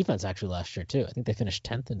top 10 defense actually last year too. I think they finished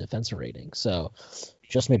 10th in defensive rating. So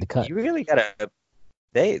just made the cut. You really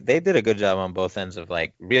they did a good job on both ends of,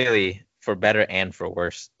 like, really, for better and for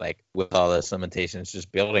worse, like, with all those limitations,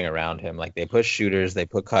 just building around him. Like, they put shooters, they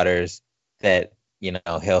put cutters that,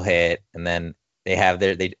 he'll hit, and then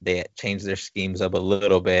they change their schemes up a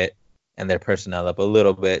little bit and their personnel up a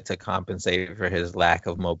little bit to compensate for his lack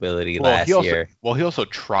of mobility last year. Well, he also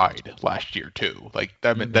tried last year too. Like,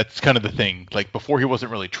 that's kind of the thing. Like, before he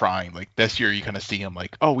wasn't really trying. Like, this year you kind of see him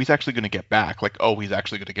like, oh, he's actually going to get back. Like, oh, he's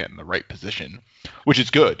actually going to get in the right position, which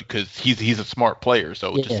is good because he's a smart player.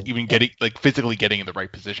 So just even physically getting in the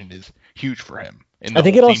right position is huge for him in the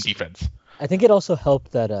team defense. I think it also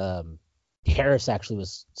helped that Harris actually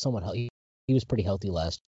was somewhat healthy. He was pretty healthy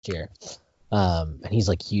last year. And he's,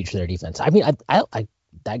 like, huge for their defense. I mean,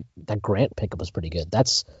 that Grant pickup was pretty good.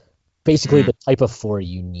 That's basically the type of 4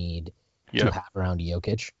 you need to have around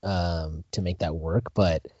Jokic to make that work.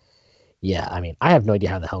 But yeah, I mean, I have no idea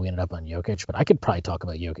how the hell we ended up on Jokic, but I could probably talk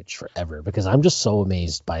about Jokic forever because I'm just so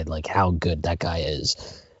amazed by, like, how good that guy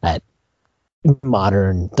is at the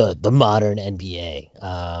modern NBA.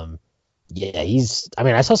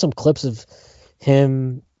 I saw some clips of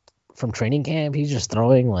him from training camp. He's just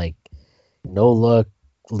throwing, like, no look,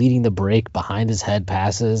 leading the break, behind his head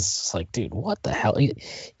passes. It's like, dude, what the hell?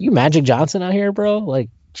 You Magic Johnson out here, bro? Like,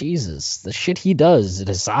 Jesus, the shit he does at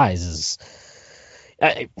his size is.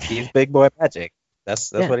 He's big boy Magic.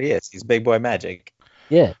 That's what he is. He's big boy Magic.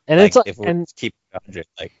 Yeah, and like, it's like, if we keep 100,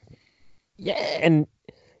 like. Yeah, and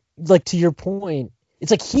like, to your point, it's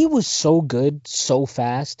like he was so good so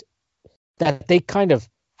fast that they kind of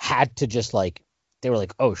had to just, like, they were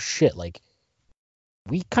like, oh shit, like,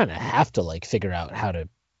 we kind of have to, like, figure out how to,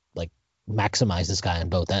 like, maximize this guy on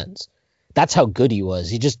both ends. That's how good he was.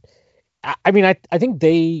 He just, I think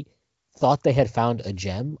they thought they had found a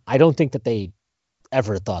gem. I don't think that they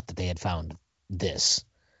ever thought that they had found this.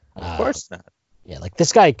 Of course not. Yeah, like,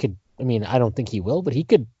 this guy could, I don't think he will, but he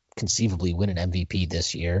could conceivably win an MVP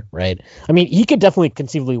this year, right? I mean, he could definitely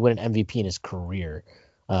conceivably win an MVP in his career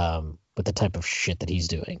with the type of shit that he's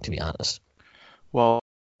doing, to be honest. Well,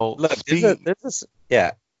 look,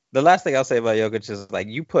 the last thing I'll say about Jokic is, like,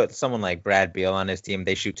 you put someone like Brad Beal on his team,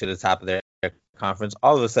 they shoot to the top of their conference,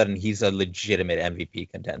 all of a sudden he's a legitimate MVP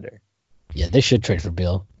contender. Yeah, they should trade for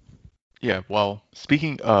Beal. Yeah, well,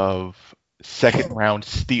 speaking of second round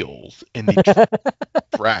steals in the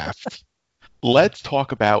draft, let's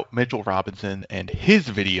talk about Mitchell Robinson and his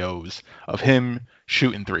videos of him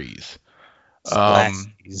shooting threes.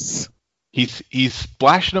 He's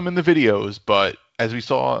splashing them in the videos, but as we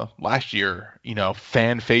saw last year,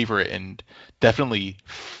 fan favorite and definitely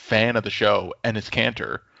fan of the show, Enes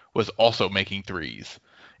Kanter, was also making threes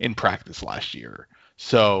in practice last year.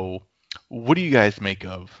 So, what do you guys make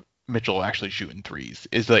of Mitchell actually shooting threes?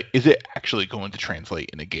 Is it actually going to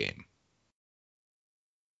translate in a game?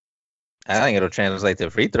 I think it'll translate to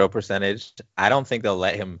free throw percentage. I don't think they'll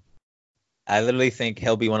let him. I literally think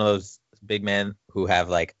he'll be one of those big men who have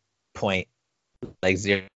like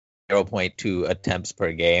 0.2 attempts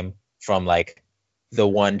per game from like the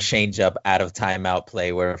one change up out of timeout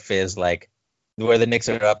play where Fizz where the Knicks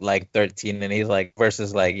are up like 13 and he's like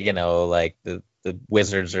versus like like the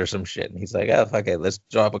Wizards or some shit and he's like, oh fuck it, let's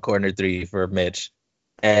drop a corner three for Mitch,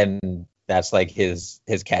 and that's like his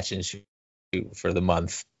catch and shoot for the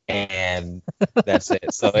month, and that's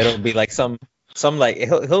it. So it'll be like some like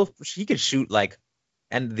he could shoot like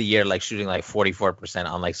end of the year like shooting like 44%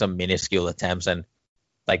 on like some minuscule attempts, and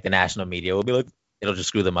like the national media will be like, it'll just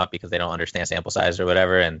screw them up because they don't understand sample size or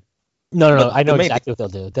whatever. And no, I know exactly what they'll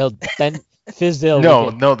do. They'll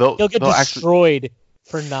get destroyed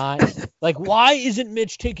for not like, why isn't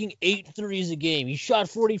Mitch taking 8 threes a game? He shot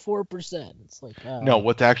 44%. It's like no,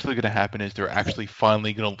 what's actually going to happen is they're actually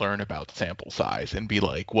finally going to learn about sample size and be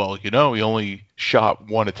like, well, he only shot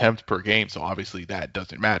 1 attempt per game, so obviously that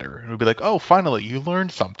doesn't matter. And it'll be like, oh, finally you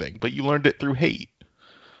learned something, but you learned it through hate.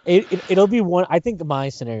 It'll be one. I think my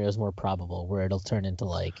scenario is more probable, where it'll turn into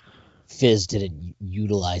like Fizz didn't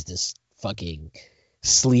utilize this fucking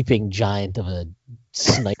sleeping giant of a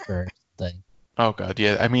sniper thing. Oh god,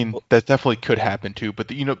 yeah. I mean, that definitely could happen too.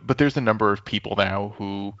 But but there's a number of people now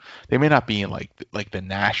who they may not be in like the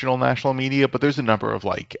national media, but there's a number of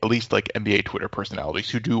like at least like NBA Twitter personalities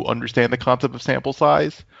who do understand the concept of sample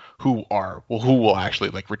size, who will actually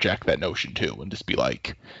like reject that notion too and just be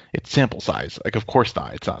like, it's sample size. Like, of course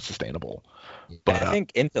not. It's not sustainable. But I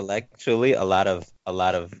think intellectually, a lot of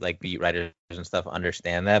like beat writers and stuff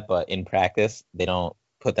understand that, but in practice, they don't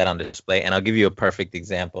put that on display. And I'll give you a perfect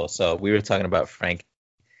example. So we were talking about Frank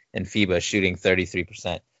and FIBA shooting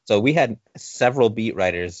 33%. So we had several beat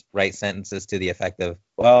writers write sentences to the effect of,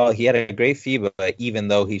 well, he had a great FIBA, even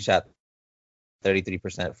though he shot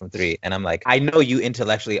 33% from 3. And I'm like, I know you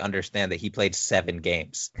intellectually understand that he played 7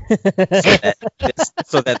 games.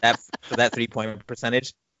 so that 3-point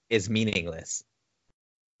percentage is meaningless.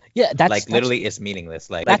 Yeah, that's literally it's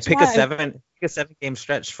meaningless. Like pick a 7 game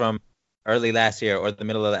stretch from early last year or the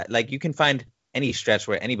middle of that. Like, you can find any stretch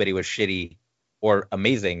where anybody was shitty or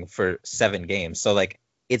amazing for 7 games. So like,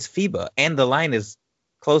 it's FIBA and the line is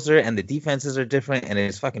closer and the defenses are different and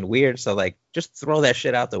it's fucking weird. So like, just throw that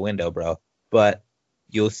shit out the window, bro. But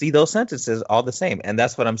you'll see those sentences all the same. And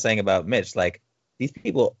that's what I'm saying about Mitch. Like, these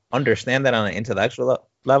people understand that on an intellectual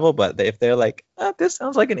level, but if they're like, oh, this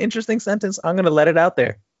sounds like an interesting sentence, I'm going to let it out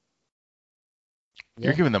there.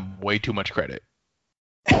 You're giving them way too much credit.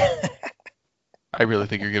 I really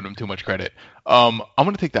think you're giving him too much credit. I'm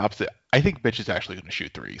going to take the opposite. I think Mitch is actually going to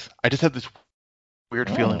shoot threes. I just have this weird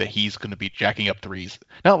feeling that he's going to be jacking up threes.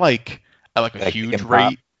 Not like at like a huge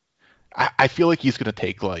rate. I feel like he's going to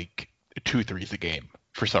take like 2 threes a game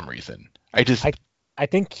for some reason. I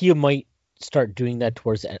think he might start doing that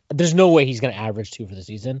towards the end. There's no way he's going to average 2 for the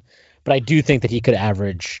season, but I do think that he could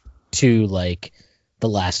average 2 like the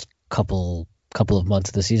last couple of months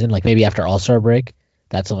of the season, like maybe after All-Star break.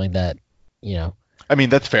 That's something that, I mean,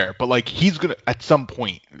 that's fair, but like he's gonna at some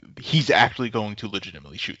point he's actually going to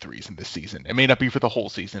legitimately shoot threes in this season. It may not be for the whole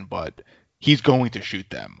season, but he's going to shoot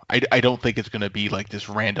them. I don't think it's gonna be like this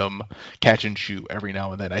random catch and shoot every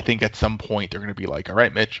now and then. I think at some point they're gonna be like, all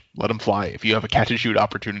right, Mitch, let him fly. If you have a catch and shoot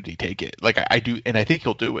opportunity, take it. Like I do, and I think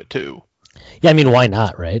he'll do it too. Yeah, I mean, why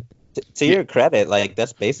not, right? To your credit, like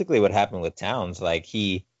that's basically what happened with Towns. Like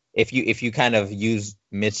if you kind of use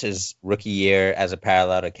Mitch's rookie year as a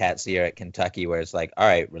parallel to Cat's year at Kentucky, where it's like, all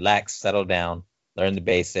right, relax, settle down, learn the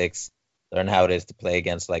basics, learn how it is to play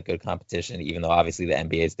against like good competition, even though obviously the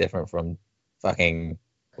NBA is different from fucking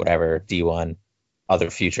whatever D1, other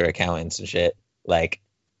future accountants and shit. Like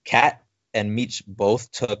Cat and Mitch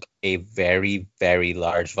both took a very, very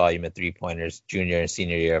large volume of 3-pointers junior and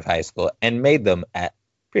senior year of high school and made them at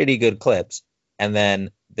pretty good clips. And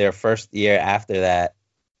then their first year after that,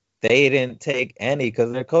 they didn't take any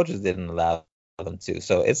because their coaches didn't allow them to.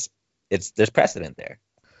 So there's precedent there.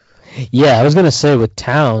 Yeah, I was gonna say with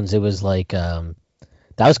Towns, it was like that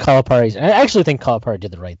was Calipari's. I actually think Calipari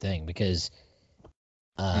did the right thing because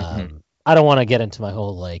I don't want to get into my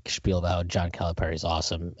whole like spiel about John Calipari is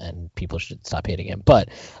awesome and people should stop hating him. But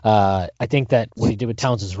I think that what he did with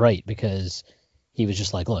Towns is right because he was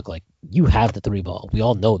just like, look, like you have the 3 ball. We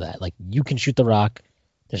all know that. Like you can shoot the rock.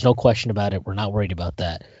 There's no question about it. We're not worried about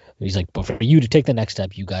that. He's like, but for you to take the next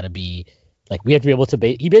step, you got to be like, we have to be able to.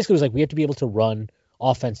 He basically was like, we have to be able to run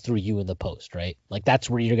offense through you in the post, right? Like that's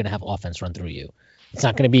where you're going to have offense run through you. It's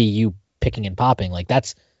not going to be you picking and popping. Like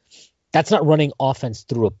that's not running offense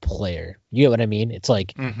through a player. You get what I mean? It's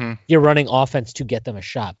like you're running offense to get them a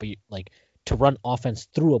shot, but like to run offense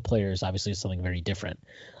through a player is obviously something very different.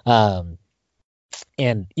 And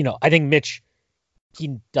I think Mitch,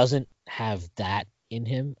 he doesn't have that in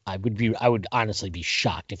him. I would honestly be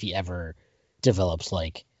shocked if he ever develops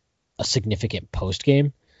like a significant post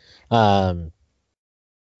game. But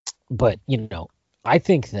I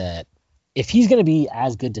think that if he's going to be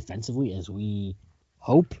as good defensively as we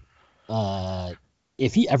hope,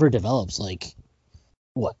 if he ever develops like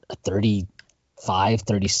a 35-36%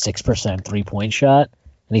 3-point shot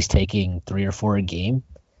and he's taking 3 or 4 a game,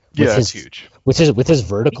 that's huge. With his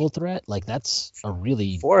vertical threat, like that's a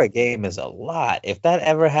really 4 a game is a lot. If that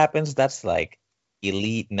ever happens, that's like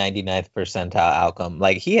elite 99th percentile outcome.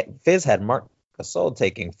 Like Fizz had Marc Gasol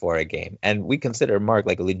taking 4 a game, and we consider Marc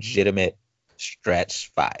like a legitimate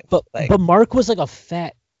stretch 5. But Marc was like a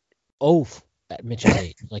fat oaf at Mitchell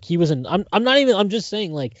 8. Like he was I'm just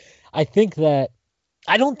saying, like I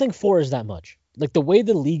don't think 4 is that much. Like the way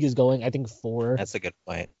the league is going, I think 4. That's a good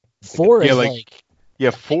point. 4 is like. Yeah,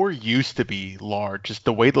 4 used to be large. Just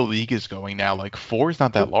the way the league is going now, like 4 is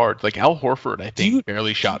not that large. Like Al Horford, I think,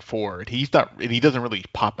 barely shot 4. And he doesn't really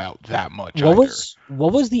pop out that much. What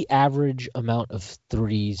was the average amount of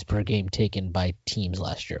threes per game taken by teams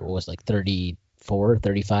last year? What was like 34,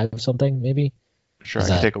 35 or something, maybe? Sure, I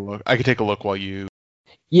can take a look. I can take a look while you.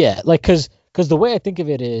 Yeah, like because the way I think of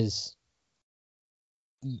it is,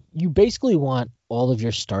 you basically want all of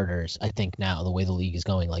your starters, I think now, the way the league is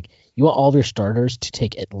going, like you want all of your starters to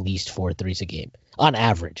take at least 4 threes a game on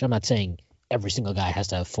average. I'm not saying every single guy has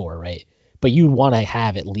to have 4, right? But you want to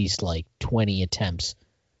have at least like 20 attempts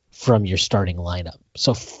from your starting lineup.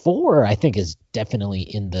 So 4, I think, is definitely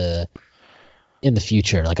in the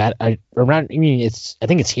future. Like I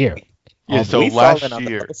think it's here. Yeah. So we've last fallen on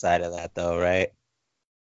the low side of that, though, right?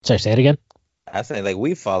 Sorry, say it again. I say like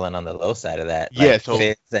we've fallen on the low side of that. Yeah. Like So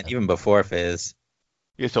Fizz, and even before Fizz.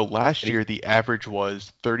 Yeah, so last year the average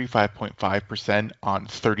was 35.5% on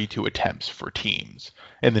 32 attempts for teams,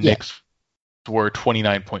 and the Knicks were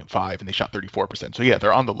 29.5, and they shot 34%. So yeah,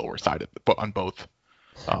 they're on the lower side on both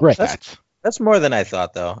stats. That's more than I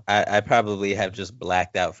thought, though. I probably have just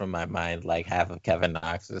blacked out from my mind like half of Kevin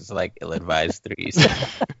Knox's like ill-advised threes.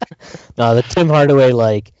 No, the Tim Hardaway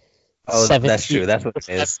like. Oh, that's true. That's what it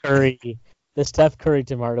is. The Steph Curry,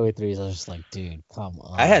 Tim Hardaway threes, I was just like, dude, come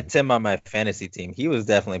on. I had Tim on my fantasy team. He was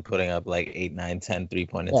definitely putting up like 8, 9, 10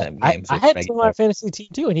 3-point attempt games. I had Tim on my fantasy team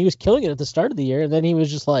too, and he was killing it at the start of the year, and then he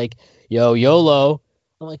was just like, YOLO.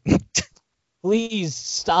 I'm like, please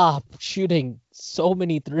stop shooting so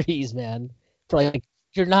many threes, man. Like,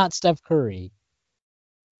 you're not Steph Curry.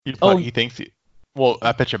 He thinks well,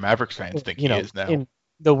 I bet you Mavericks fans think he is now. In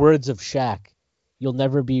the words of Shaq, you'll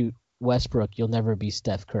never be Westbrook, you'll never be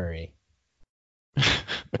Steph Curry.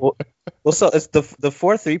 well, so it's the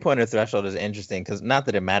 4 3-pointer threshold is interesting because not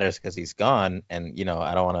that it matters because he's gone, and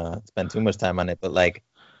I don't want to spend too much time on it, but like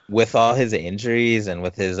with all his injuries and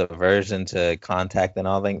with his aversion to contact and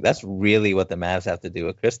all that, that's really what the Mavs have to do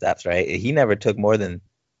with Kristaps, right? He never took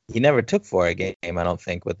 4 a game, I don't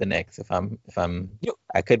think, with the Knicks. If I'm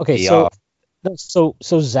I could be off. So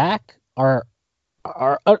Zach, our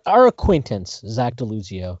acquaintance, Zach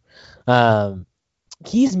DeLuzio,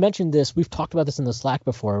 he's mentioned this. We've talked about this in the Slack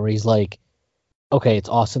before, where he's like, okay, it's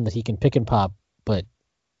awesome that he can pick and pop, but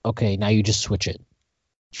okay, now you just switch it.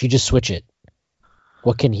 If you just switch it,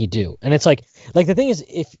 what can he do? And it's like the thing is,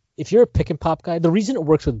 if you're a pick and pop guy, the reason it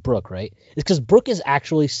works with Brook, right, is because Brook is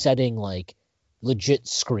actually setting like legit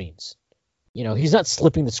screens. He's not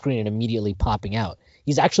slipping the screen and immediately popping out.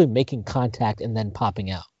 He's actually making contact and then popping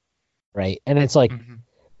out, right? And it's like,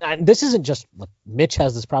 and this isn't just like Mitch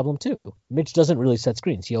has this problem too. Mitch doesn't really set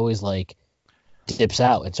screens. He always like dips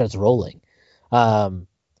out and starts rolling. But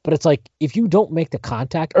it's like, if you don't make the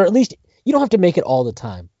contact, or at least you don't have to make it all the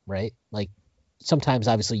time, right? Like sometimes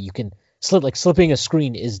obviously you can slipping a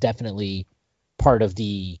screen is definitely part of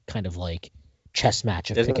the kind of like chess match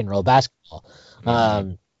of pick and roll basketball.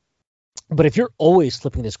 But if you're always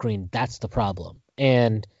slipping the screen, that's the problem.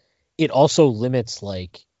 And it also limits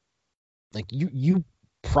like you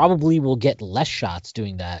probably will get less shots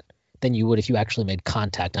doing that than you would if you actually made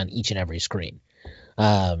contact on each and every screen.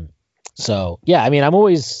 So yeah, I mean,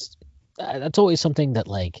 that's always something that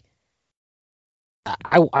like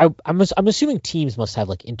I'm assuming teams must have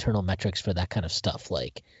like internal metrics for that kind of stuff,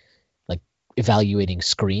 like evaluating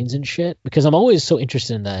screens and shit, because I'm always so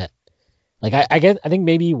interested in that. Like I think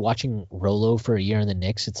maybe watching Rolo for a year in the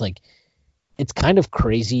Knicks, it's like it's kind of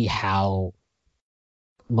crazy how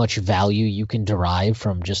much value you can derive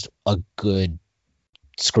from just a good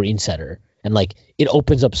screen setter, and like it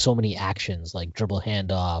opens up so many actions like dribble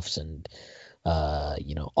handoffs and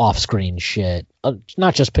off screen shit,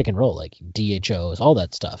 not just pick and roll, like DHOs, all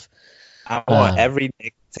that stuff. I want every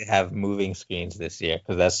Knick to have moving screens this year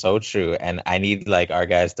because that's so true, and I need like our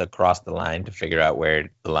guys to cross the line to figure out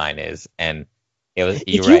where the line is. And you're right. If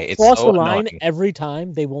you cross it's so the line annoying. every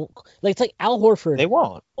time, they won't. Like it's like Al Horford. They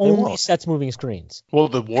won't. Only sets moving screens. Well,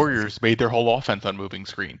 the Warriors made their whole offense on moving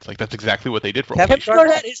screens. Like that's exactly what they did for Kevin OKC. Kevin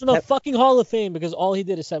Garnett is in the fucking Hall of Fame because all he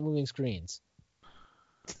did is set moving screens.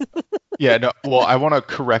 Yeah, no. Well, I want to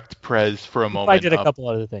correct Prez for a moment. I did a couple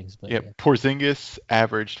other things, but yeah, Porzingis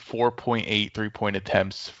averaged 4.8 3-point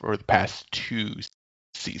attempts for the past 2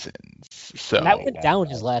 seasons. So and that went down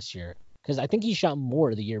his last year because I think he shot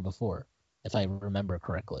more the year before, if I remember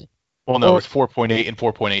correctly. Well, no, it was 4.8 and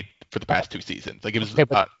 4.8 for the past 2 seasons. Like it was.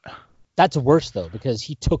 Okay, that's worse though because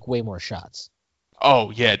he took way more shots.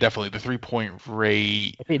 Oh yeah, definitely. The 3-point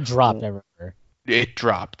rate. It dropped everywhere. It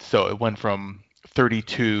dropped, so it went from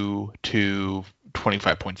 32 to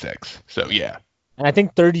 25.6. So yeah. And I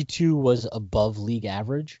think 32 was above league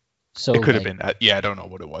average. So it could have been. Yeah, I don't know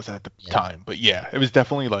what it was at the time, but yeah, it was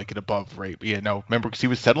definitely like an above rate. But yeah, no, remember because he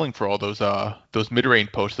was settling for all those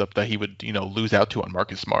mid-range posts up that he would lose out to on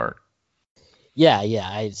Marcus Smart. Yeah.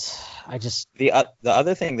 I just the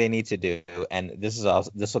other thing they need to do, and this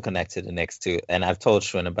will connect to the Knicks too. And I've told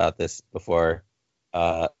Schwinn about this before,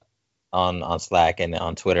 on Slack and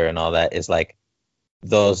on Twitter and all that, is like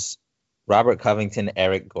those Robert Covington,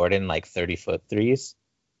 Eric Gordon, like 30-foot threes.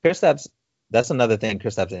 Kristaps, that's another thing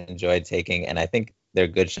Kristaps enjoyed taking, and I think they're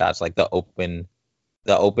good shots. Like give me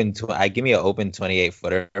an open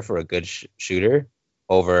 28-footer for a good shooter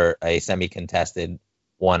over a semi-contested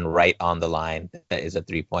one right on the line that is a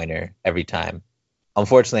 3-pointer every time.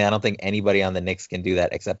 Unfortunately, I don't think anybody on the Knicks can do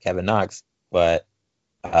that except Kevin Knox. But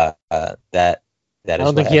I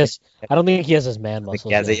don't think he has his man muscles.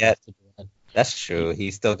 He has it yet. That's true.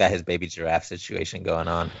 He's still got his baby giraffe situation going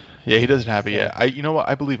on. Yeah, he doesn't have it yet. You know what?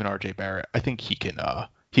 I believe in RJ Barrett. I think he can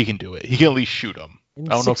do it. He can at least shoot him. I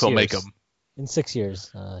don't know if he'll make him. In 6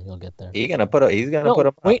 years, he'll get there. He's gonna put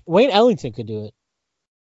him. Wayne Ellington could do it.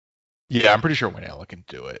 Yeah, I'm pretty sure Wayne Allen can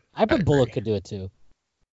do it. I bet Bullock could do it too.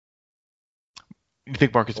 You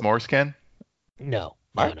think Marcus Morris can? No.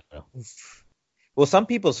 Well, some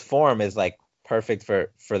people's form is like perfect for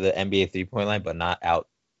the NBA 3-point line, but not out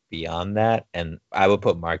beyond that. And I would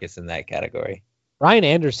put Marcus in that category. Ryan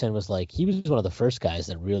Anderson was he was one of the first guys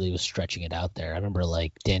that really was stretching it out there. I remember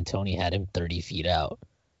D'Antoni had him 30 feet out.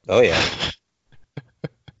 Oh yeah.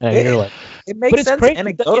 And you're like, it makes sense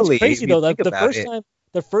anecdotally. It's crazy though.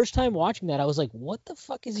 The first time watching that, I was like, "What the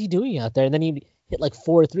fuck is he doing out there?" And then he hit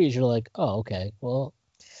 4 threes. You're like, "Oh, okay. Well,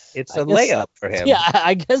 it's a layup for him." Yeah,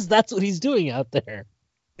 I guess that's what he's doing out there.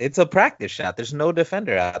 It's a practice shot. There's no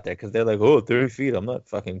defender out there because they're like, "Oh, 30 feet. I'm not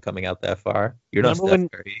fucking coming out that far." You're not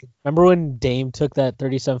Steph Curry. Remember when Dame took that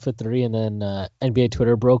 37-foot three, and then NBA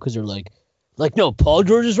Twitter broke because they're like, "No, Paul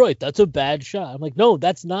George is right. That's a bad shot." I'm like, "No,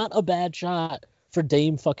 that's not a bad shot for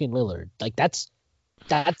Dame fucking Lillard. That's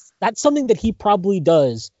something that he probably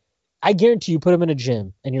does. I guarantee you put him in a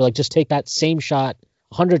gym and you're like, just take that same shot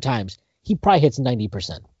 100 times. He probably hits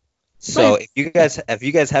 90%. So if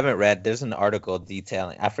you guys haven't read, there's an article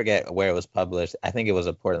detailing, I forget where it was published. I think it was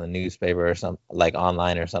a Portland newspaper or something, like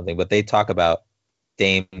online or something, but they talk about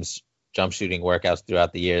Dame's jump shooting workouts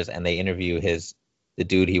throughout the years, and they interview the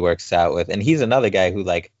dude he works out with. And he's another guy who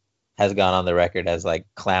has gone on the record as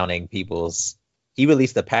clowning he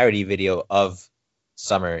released a parody video of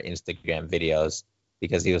summer Instagram videos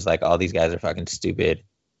because he was like, all these guys are fucking stupid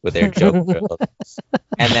with their joke drills.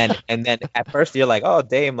 And then at first you're like, oh,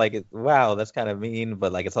 Dame, wow, that's kind of mean,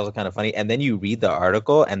 but it's also kind of funny. And then you read the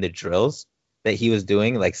article and the drills that he was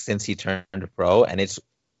doing since he turned pro, and it's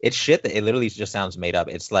shit that it literally just sounds made up.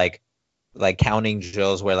 It's like counting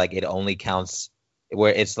drills where it only counts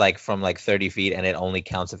where it's from 30 feet and it only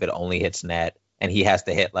counts if it only hits net, and he has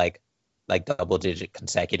to hit double digit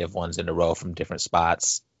consecutive ones in a row from different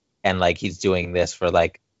spots, and he's doing this for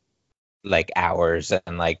hours,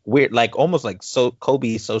 and weird, almost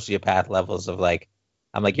Kobe sociopath levels of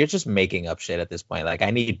I'm you're just making up shit at this point.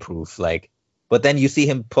 I need proof. But then you see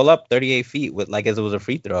him pull up 38 feet with as it was a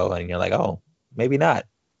free throw, and you're like, oh, maybe not.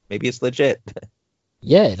 Maybe it's legit.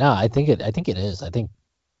 Yeah, no, I think it is.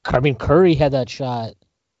 Curry had that shot.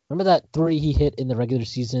 Remember that three he hit in the regular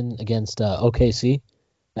season against OKC?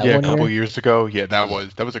 that Yeah, a one couple year. years ago. Yeah, that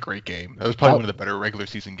was a great game. That was probably That- one of the better regular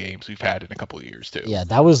season games we've had in a couple of years too. Yeah,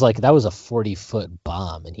 that was a 40-foot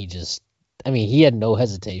bomb, and he had no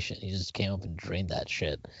hesitation. He just came up and drained that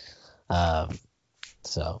shit.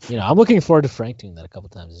 So I'm looking forward to Frank doing that a couple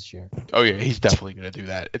times this year. Oh yeah, he's definitely gonna do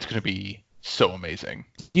that. It's gonna be so amazing.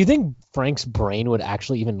 Do you think Frank's brain would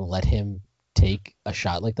actually even let him take a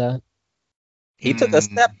shot like that? He took a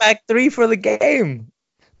step back 3 for the game.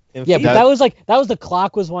 Yeah, but that was the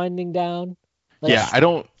clock was winding down. Like, Yeah, I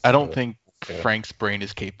don't think Frank's brain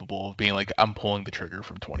is capable of being like, I'm pulling the trigger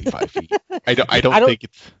from 25 feet. I don't think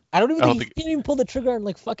it's. I don't even I don't think he can't even pull the trigger on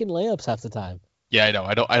like fucking layups half the time. Yeah, I know.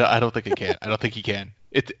 I don't think it can. I don't think he can.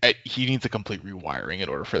 He needs a complete rewiring in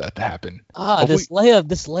order for that to happen. This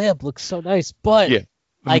layup looks so nice, but Yeah,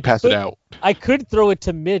 let me pass it out. I could throw it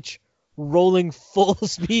to Mitch, rolling full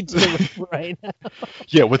speed to the rim right now.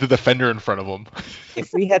 Yeah, with the defender in front of him.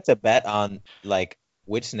 If we had to bet on like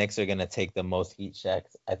which Knicks are gonna take the most heat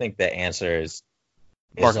checks, I think the answer is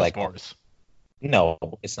Marcus Morris. No,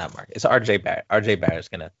 it's not Mark. It's RJ Barrett. RJ Barrett's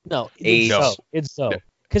gonna. No, No. it's so. Yeah.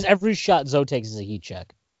 Because every shot Zoe takes is a heat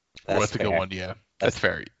check. That's a good one. Yeah, that's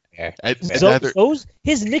fair. fair.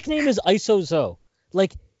 His nickname is ISO Zoe.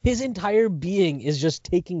 Like his entire being is just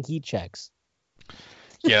taking heat checks.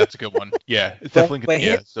 Yeah, that's a good one. Yeah, it's definitely good.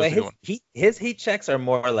 Yeah, that's a good one. His heat checks are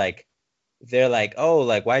more like they're like, oh,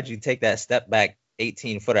 like why'd you take that step back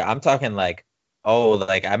 18-footer? I'm talking like, oh,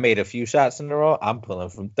 like I made a few shots in a row. I'm pulling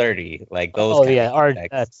from 30. Like those. Oh yeah,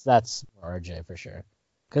 that's RJ for sure.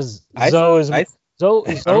 Because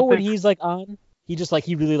Zoe when he's like on, he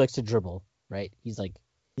really likes to dribble, right? He's got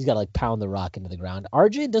to like pound the rock into the ground.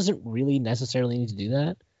 RJ doesn't really necessarily need to do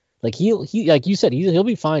that. Like he like you said, he'll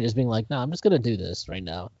be fine just being like, nah, I'm just gonna do this right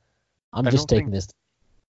now. I'm just taking this.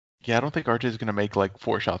 Yeah, I don't think RJ is gonna make like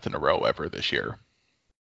 4 shots in a row ever this year.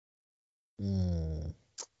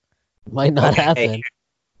 Might not happen. Hey,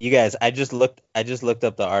 you guys, I just looked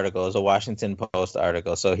up the article. It's a Washington Post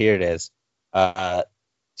article. So here it is.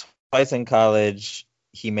 Twice in college,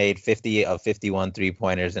 he made 50 of 51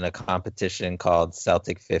 3-pointers in a competition called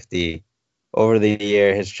Celtic 50. Over the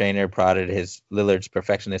year, his trainer prodded Lillard's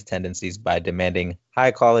perfectionist tendencies by demanding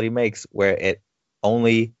high-quality makes where it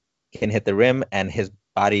only can hit the rim and his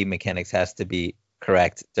body mechanics has to be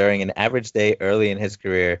correct. During an average day early in his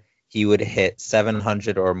career, he would hit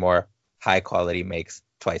 700 or more high-quality makes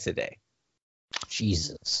twice a day.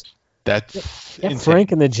 Jesus. That's insane.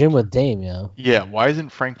 Frank in the gym with Dame, Yeah, why isn't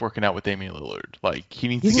Frank working out with Damian Lillard? Like, he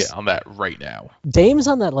needs to get on that right now. Dame's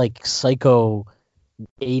on that, like, psycho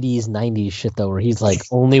 80s, 90s shit, though, where he's, like,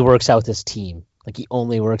 only works out with his team. Like, he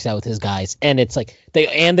only works out with his guys. And it's, like,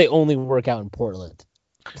 they only work out in Portland.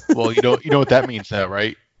 Well, you know what that means now,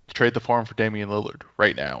 right? Trade the farm for Damian Lillard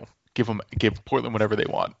right now. Give Portland whatever they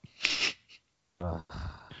want.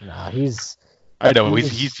 I know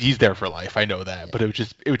he's there for life. I know that, but it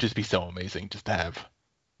would just be so amazing just to have,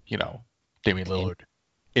 Damian Lillard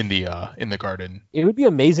in the Garden. It would be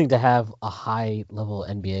amazing to have a high level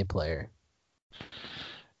NBA player.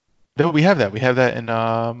 No, we have that. We have that in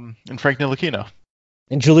Frank Ntilikina.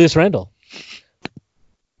 And Julius Randle.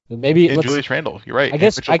 Maybe Julius Randle. You're right. I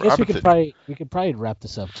guess we could probably wrap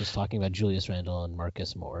this up just talking about Julius Randle and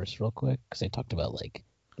Marcus Morris real quick because they talked about like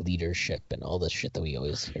leadership and all this shit that we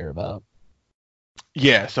always hear about.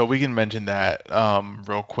 Yeah, so we can mention that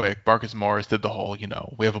real quick. Marcus Morris did the whole,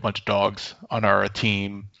 we have a bunch of dogs on our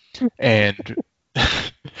team, and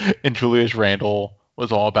and Julius Randle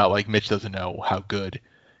was all about like Mitch doesn't know how good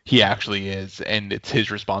he actually is, and it's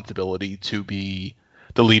his responsibility to be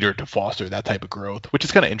the leader to foster that type of growth, which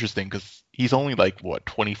is kind of interesting because he's only like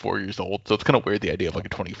 24 years old, so it's kind of weird the idea of like a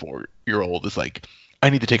 24-year-old is like, I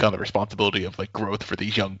need to take on the responsibility of like growth for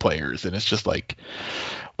these young players, and it's just like,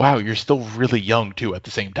 wow, you're still really young too at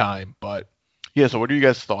the same time. But yeah, so what are you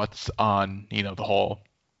guys' thoughts on the whole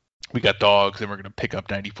we got dogs and we're gonna pick up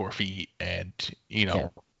 94 feet and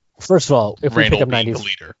First of all, if Randall we pick up being 90, the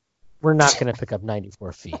leader. We're not gonna pick up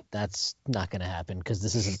 94 feet. That's not gonna happen because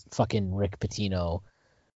this isn't fucking Rick Pitino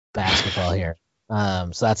basketball here.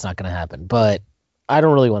 So that's not gonna happen. But I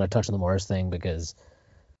don't really want to touch on the Morris thing because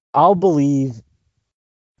I'll believe.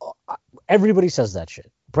 Everybody says that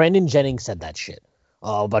shit. Brandon Jennings said that shit.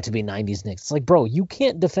 Oh, about to be 90s Knicks. It's like, bro, you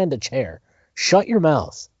can't defend a chair. Shut your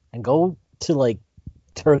mouth and go to like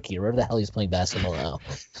Turkey or wherever the hell he's playing basketball now.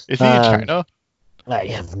 Is he in China? I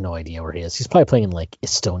have no idea where he is. He's probably playing in like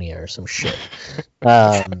Estonia or some shit.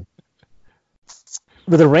 With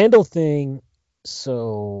the Randall thing,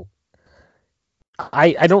 so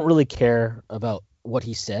I don't really care about what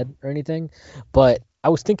he said or anything, but I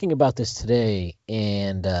was thinking about this today,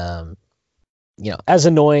 and as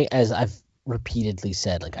annoying as I've repeatedly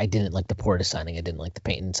said, like, I didn't like the Portis signing, I didn't like the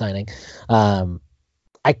Payton signing.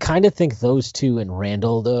 I kind of think those two and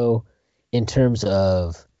Randall, though, in terms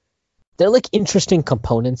of they're like interesting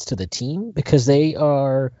components to the team because they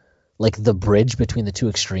are like the bridge between the two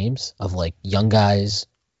extremes of like young guys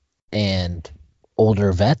and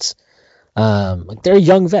older vets. Like they're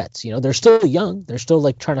young vets, you know, they're still young. They're still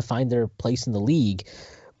like trying to find their place in the league,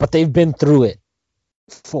 but they've been through it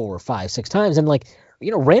 4, 5, 6 times. And like,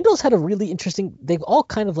 you know, Randall's had a really interesting, they've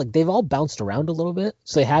all bounced around a little bit.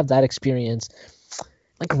 So they have that experience.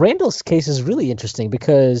 Like Randall's case is really interesting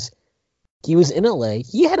because he was in LA.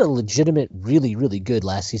 He had a legitimate, really, really good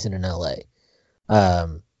last season in LA. I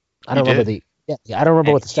don't remember I don't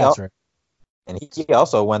remember what the stats were. And he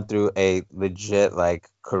also went through a legit like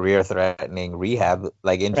career-threatening rehab,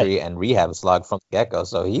 like injury and rehab slog from the get-go.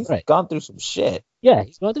 So he's gone through some shit. Yeah,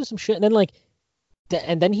 he's gone through some shit, and then like,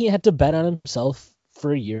 and then he had to bet on himself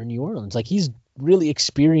for a year in New Orleans. Like he's really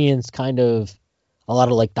experienced kind of a lot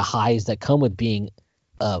of like the highs that come with being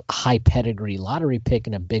a high pedigree lottery pick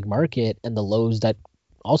in a big market, and the lows that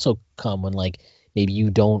also come when like maybe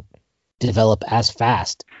you don't develop as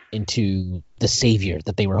fast into the savior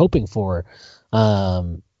that they were hoping for.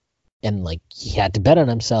 And like he had to bet on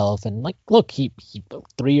himself, and like look, he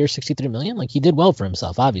 3 years, $63 million, like he did well for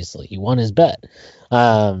himself. Obviously he won his bet.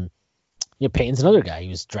 You know, Payton's another guy. He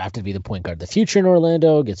was drafted to be the point guard of the future in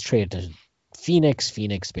Orlando, gets traded to Phoenix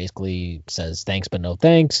basically says thanks but no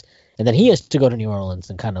thanks, and then he has to go to New Orleans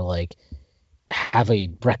and kind of like have a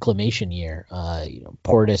reclamation year. You know,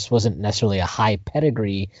 Portis wasn't necessarily a high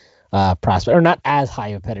pedigree prospect, or not as high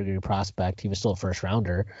a pedigree prospect. He was still a first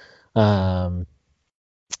rounder.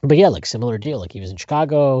 But yeah, like similar deal. Like he was in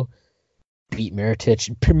Chicago, beat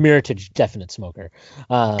Mirotic. Mirotic, definite smoker.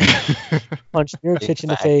 Punched Mirotic in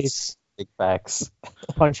the face. Big facts.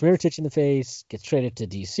 Punched Mirotic in the face. Gets traded to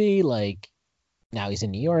DC. Like now he's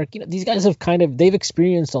in New York. You know, these guys have they've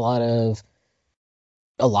experienced a lot of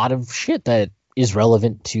shit that is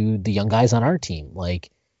relevant to the young guys on our team. Like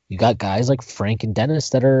you got guys like Frank and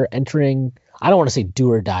Dennis that are entering, I don't want to say do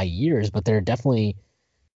or die years, but they're definitely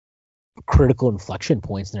critical inflection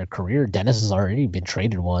points in their career. Dennis has already been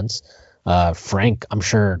traded once. Frank, I'm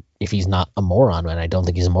sure if he's not a moron, and I don't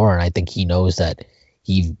think he's a moron, I think he knows that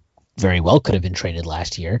he very well could have been traded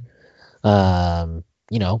last year.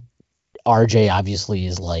 You know, RJ obviously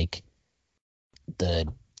is like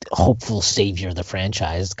the hopeful savior of the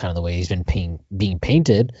franchise, kind of the way he's been being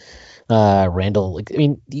painted. Randall, like, I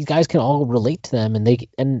mean, these guys can all relate to them,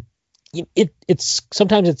 and it's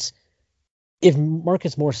sometimes it's, if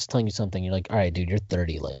Marcus Morris is telling you something, you're like, all right, dude, you're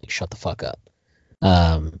 30, like shut the fuck up.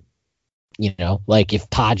 You know, like if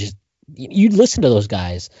Taj is, you listen to those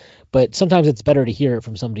guys, but sometimes it's better to hear it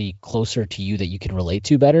from somebody closer to you that you can relate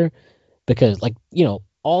to better, because like, you know,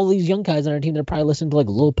 all these young guys on our team, they're probably listening to like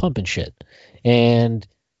Lil Pump and shit, and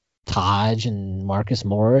Taj and Marcus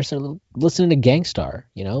Morris are listening to Gangstar,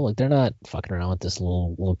 you know, like they're not fucking around with this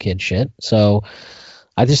little kid shit. So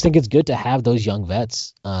I just think it's good to have those young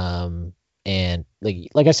vets. And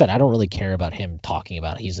like I said, I don't really care about him talking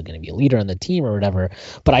about he's going to be a leader on the team or whatever,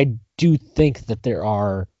 but I do think that there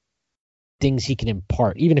are things he can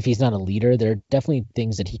impart, even if he's not a leader. There are definitely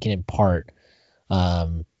things that he can impart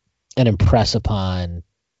and impress upon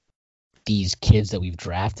these kids that we've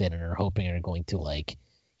drafted and are hoping are going to, like,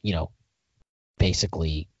 you know,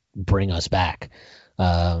 basically bring us back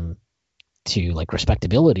to like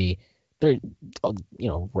respectability. They're, you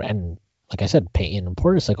know, and like I said, Payton and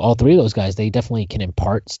Portis, like all three of those guys, they definitely can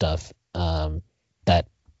impart stuff that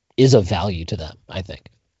is of value to them, I think.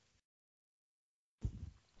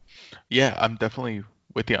 Yeah, I'm definitely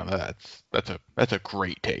with you on that. That's a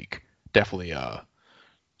great take. Definitely a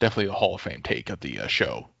Hall of Fame take of the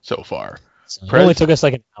show so far. So it only took us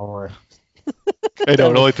like an hour. I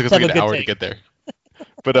know, it only took us like an hour to get there.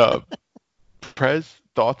 But Prez,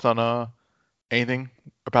 thoughts on anything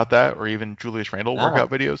about that, or even Julius Randle workout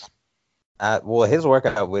videos? Well, his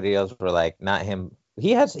workout videos were like not him.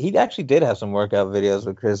 He actually did have some workout videos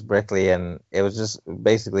with Chris Brickley, and it was just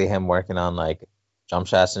basically him working on like jump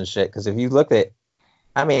shots and shit. Because if you look at,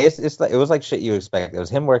 I mean, it's like, it was like shit you expect. It was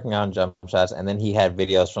him working on jump shots, and then he had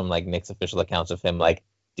videos from like Knicks official accounts of him like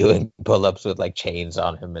doing pull-ups with like chains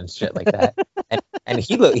on him and shit like that. and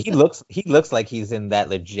he looks like he's in that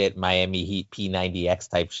legit Miami Heat P90X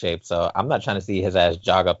type shape. So I'm not trying to see his ass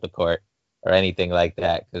jog up the court or anything like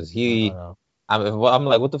that, because I'm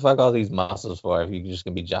like, what the fuck all these muscles for if you're just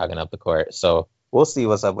gonna be jogging up the court? So we'll see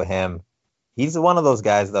what's up with him. He's one of those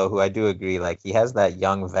guys though who I do agree, like he has that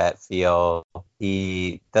young vet feel.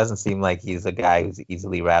 He doesn't seem like he's a guy who's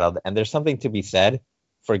easily rattled, and there's something to be said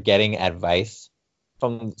for getting advice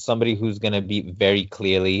from somebody who's gonna be very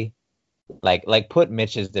clearly like put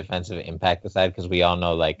Mitch's defensive impact aside, because we all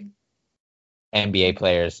know like NBA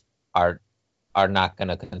players are not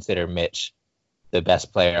gonna consider Mitch the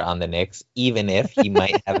best player on the Knicks, even if he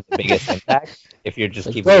might have the biggest impact. If you're just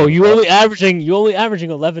keeping, bro, you only averaging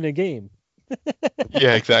 11 a game.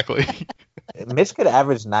 Yeah, exactly. Mitch could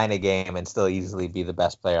average 9 a game and still easily be the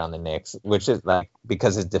best player on the Knicks, which is like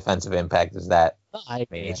because his defensive impact is that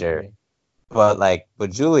major. But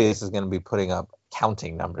Julius is going to be putting up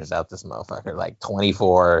counting numbers out this motherfucker, like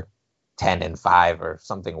 24, 10, and 5 or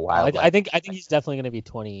something wild. I think he's definitely going to be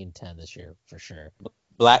 20 and 10 this year for sure.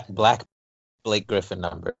 Black Blake Griffin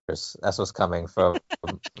numbers. That's what's coming from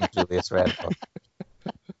Julius Randle.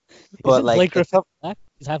 But like Blake Griffin black?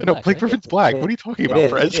 No, Blake Griffin's black. What are you talking about,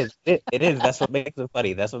 Fred? It is. That's what makes it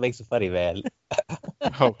funny. That's what makes it funny, man.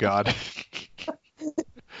 Oh God.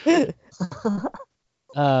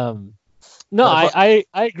 No, I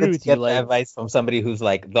agree with you. Get the advice from somebody who's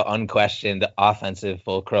like the unquestioned offensive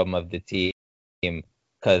fulcrum of the team,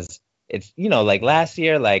 because it's like last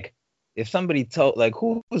year, like if somebody told like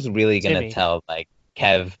who was really gonna tell like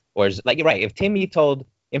Kev or like you're right, if Timmy told.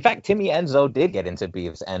 In fact, Timmy and Zoe did get into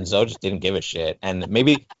beefs, and Zoe just didn't give a shit. And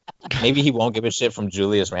maybe he won't give a shit from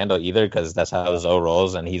Julius Randle either, because that's how Zoe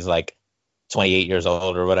rolls, and he's like 28 years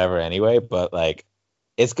old or whatever anyway. But like,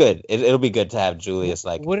 it's good. It'll be good to have Julius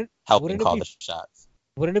like helping call the shots.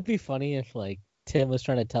 Wouldn't it be funny if like Tim was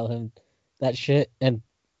trying to tell him that shit, and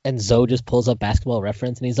Zoe just pulls up Basketball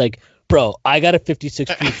Reference, and he's like, "Bro, I got a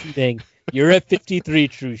 56 true shooting. You're at 53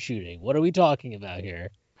 true shooting. What are we talking about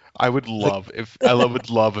here?" I would love if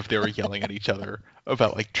they were yelling at each other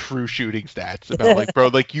about like true shooting stats about like, bro,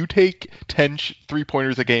 like you take 10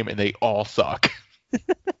 3-pointers a game and they all suck.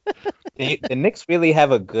 The Knicks really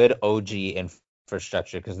have a good OG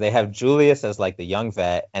infrastructure, because they have Julius as like the young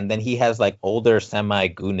vet, and then he has like older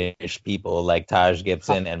semi-goonish people like Taj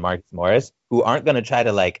Gibson and Marcus Morris who aren't going to try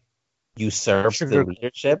to like usurp the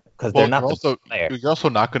leadership, because they're not the player. You're also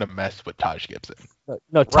not going to mess with Taj Gibson.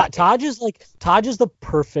 No, Taj is the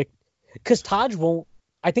perfect, because Taj won't.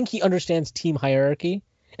 I think he understands team hierarchy,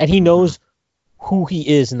 and he knows who he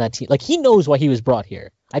is in that team. Like he knows why he was brought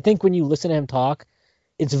here. I think when you listen to him talk,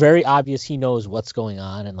 it's very obvious he knows what's going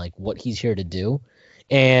on and like what he's here to do.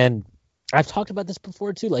 And I've talked about this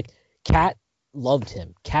before too. Like Cat loved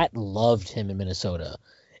him. Cat loved him in Minnesota.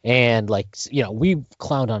 And like we've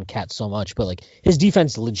clowned on Cat so much, but like his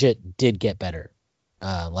defense legit did get better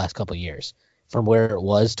last couple of years from where it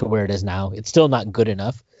was to where it is now. It's still not good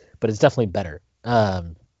enough, but it's definitely better.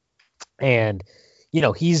 And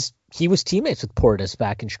he was teammates with Portis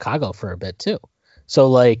back in Chicago for a bit too. So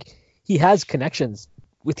like he has connections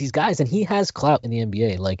with these guys, and he has clout in the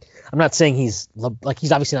NBA. Like I'm not saying he's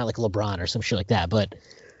obviously not like LeBron or some shit like that, but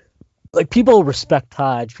like people respect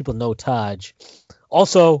Taj, people know Taj.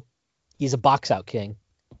 Also, he's a box out king.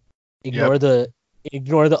 Ignore the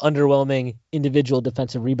underwhelming individual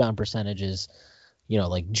defensive rebound percentages.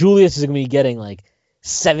 Like Julius is gonna be getting like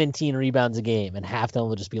 17 rebounds a game, and half of them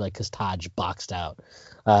will just be like because Taj boxed out.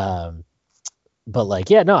 But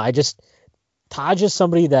like, yeah, no, Taj is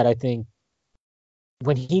somebody that I think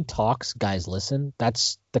when he talks, guys listen.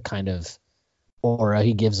 That's the kind of aura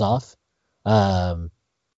he gives off. And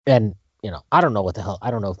I don't know what the hell. I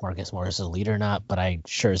don't know if Marcus Morris is a leader or not, but I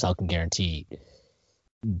sure as hell can guarantee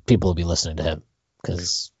people will be listening to him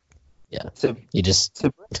because, yeah, he just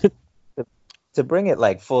to bring it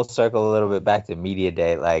like full circle a little bit back to media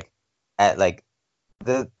day, like at like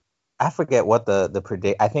I forget what the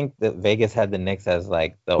predict. I think that Vegas had the Knicks as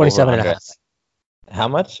like the 47.5. How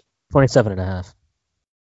much? 27.5.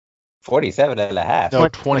 47.5. No,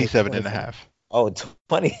 27.5. Oh,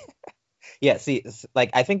 20. Yeah, see, like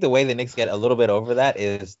I think the way the Knicks get a little bit over that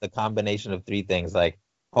is the combination of three things. Like,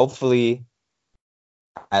 hopefully,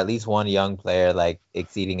 at least one young player like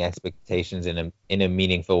exceeding expectations in a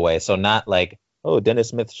meaningful way. So not like, oh, Dennis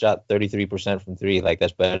Smith shot 33% from three, like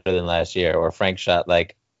that's better than last year, or Frank shot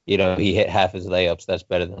like he hit half his layups, that's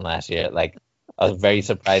better than last year. Like a very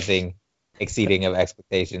surprising exceeding of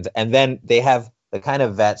expectations. And then they have the kind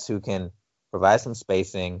of vets who can provide some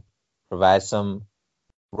spacing, provide some.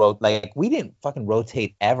 Like we didn't fucking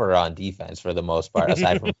rotate ever on defense for the most part,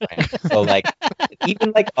 aside from Frank. So like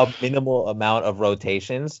even like a minimal amount of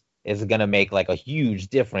rotations is gonna make like a huge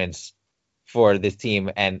difference for this team,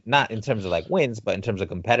 and not in terms of like wins, but in terms of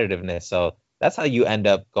competitiveness. So that's how you end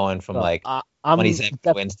up going from like 27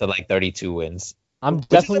 wins to like 32 wins. I'm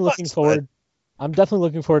definitely looking forward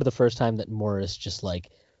to the first time that Morris just like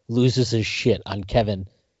loses his shit on Kevin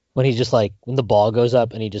when he just like when the ball goes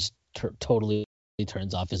up and he just totally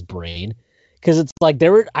turns off his brain, because it's like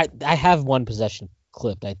I have one possession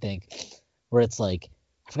clip, I think, where it's like,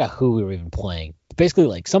 I forgot who we were even playing. Basically,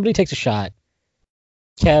 like, somebody takes a shot,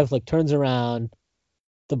 Kev, like, turns around,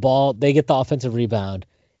 the ball, they get the offensive rebound,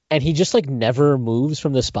 and he just, like, never moves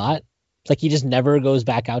from the spot. It's like he just never goes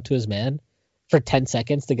back out to his man for 10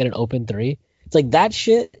 seconds to get an open three. It's like that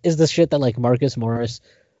shit is the shit that, like, Marcus Morris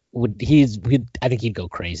I think he'd go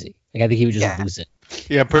crazy. Like, I think he would just lose it.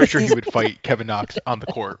 Yeah, I'm pretty sure he would fight Kevin Knox on the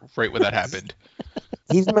court right when that happened.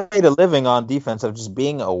 He's made a living on defense of just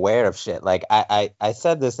being aware of shit. Like I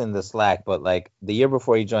said this in the Slack, but like the year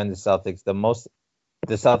before he joined the Celtics, the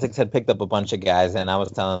Celtics had picked up a bunch of guys, and I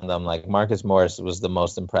was telling them like Marcus Morris was the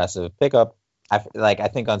most impressive pickup. I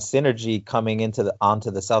think on Synergy coming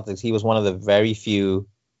onto the Celtics, he was one of the very few,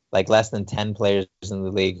 like less than 10 players in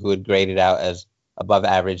the league who had graded out as above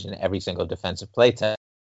average in every single defensive play type.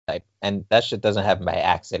 And that shit doesn't happen by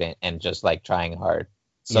accident and just like trying hard.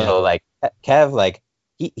 So like Kev, like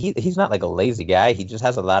he's not like a lazy guy. He just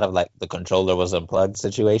has a lot of like the controller was unplugged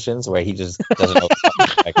situations where he just doesn't know.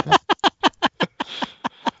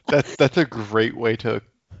 That's a great way to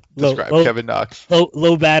describe Kevin Knox.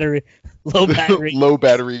 Low battery. Low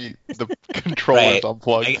battery. The controller's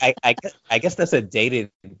unplugged. I guess that's a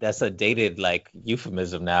dated like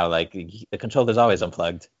euphemism now. Like the controller's always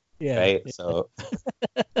unplugged. Yeah. Right. Yeah. So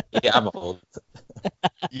yeah, I'm old.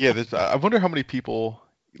 Yeah. I wonder how many people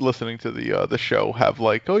listening to the show have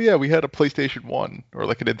like, oh yeah, we had a PlayStation 1 or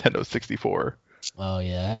like a Nintendo 64. Oh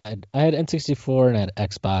yeah, I had N64 and I had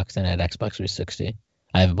Xbox and I had Xbox 360.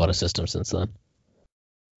 I haven't bought a system since then.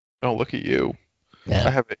 Oh, look at you. Yeah.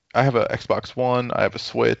 I have a Xbox One, I have a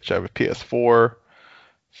Switch, I have a PS4.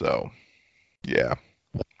 So, yeah.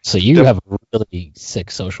 So you have a really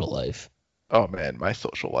sick social life. Oh man, my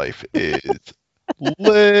social life is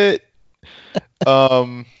lit.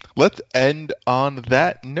 Let's end on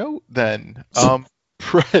that note then.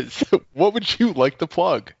 Prez, what would you like to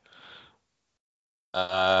plug?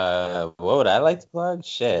 What would I like to plug?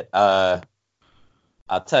 Shit. I'll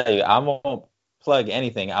tell you, I won't plug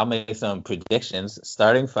anything. I'll make some predictions.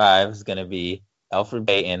 Starting five is gonna be Elfrid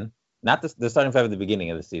Payton. Not the starting five at the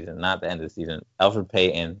beginning of the season, not the end of the season. Elfrid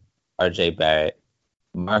Payton, RJ Barrett,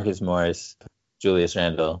 Marcus Morris, Julius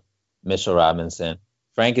Randle, Mitchell Robinson.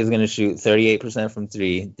 Frank is going to shoot 38% from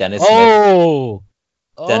three. Dennis Smith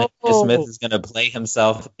is going to play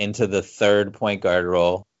himself into the third point guard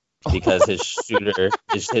role because his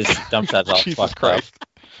his jump shot's all fucked up.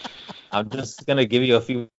 I'm just going to give you a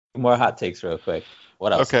few more hot takes real quick.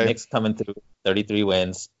 What else? Okay. Knicks coming through, 33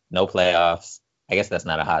 wins, no playoffs. I guess that's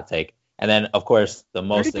not a hot take. And then, of course, the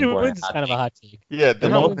most important hot kind of a hot take. Yeah, the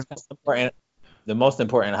most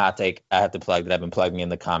important hot take I have to plug that I've been plugging in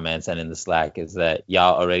the comments and in the Slack is that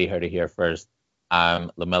y'all already heard it here first.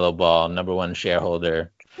 I'm LaMelo Ball, number one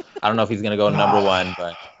shareholder. I don't know if he's going to go number one,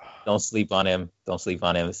 but don't sleep on him.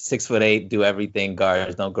 6'8", do everything.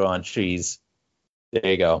 Guards don't grow on trees. There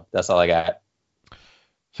you go. That's all I got.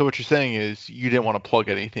 So what you're saying is you didn't want to plug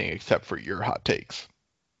anything except for your hot takes.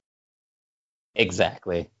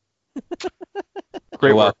 Exactly.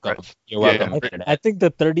 Great You're work, welcome. Fred. You're welcome. Yeah, I think the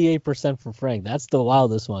 38% for Frank, that's the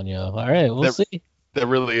wildest one, yo. All right, we'll see. That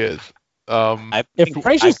really is. If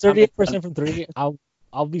Frank shoots 38% from three,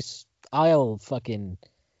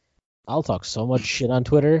 I'll talk so much shit on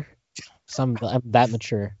Twitter. I'm that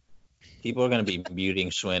mature. People are going to be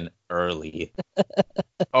muting Schwinn early.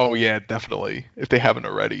 Oh, yeah, definitely. If they haven't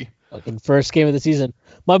already. Fucking first game of the season.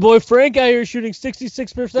 My boy Frank out here shooting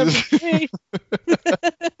 66% from three.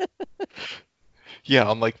 Yeah,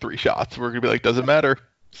 on like 3 shots. We're going to be like, doesn't matter.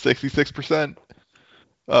 66%.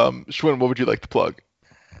 Schwinn, what would you like to plug?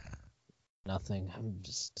 Nothing.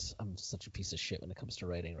 I'm such a piece of shit when it comes to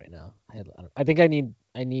writing right now. I think I need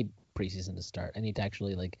preseason to start. I need to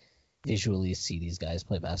actually like visually see these guys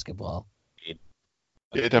play basketball.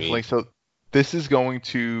 Yeah, definitely. So this is going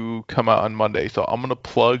to come out on Monday. So I'm going to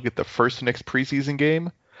plug the first Knicks preseason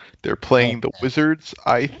game. They're playing the Wizards,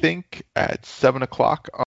 I think, at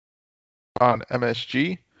 7:00 on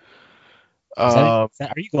MSG. Are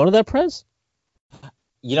you going to that, Prez?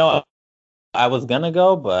 You know, I was going to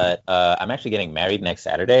go, but I'm actually getting married next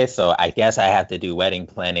Saturday, so I guess I have to do wedding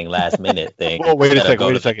planning last minute thing. Well, wait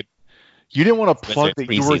a second. You didn't want to plug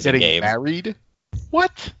that you were getting married?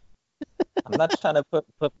 What? I'm not trying to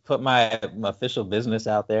put my official business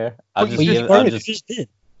out there. Just did.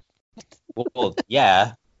 Well,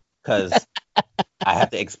 yeah, because I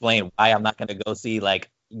have to explain why I'm not going to go see, like,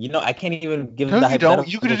 you know, I can't even give No, you don't.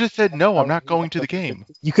 You could have just said, no, I'm not going to the game.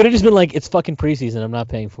 You could have just been like, it's fucking preseason. I'm not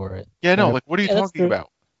paying for it. Yeah, no, like, what are you talking about?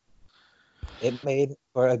 It made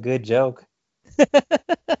for a good joke.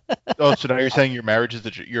 Oh, so now you're saying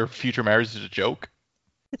your future marriage is a joke?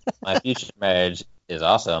 My future marriage is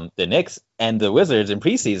awesome. The Knicks and the Wizards in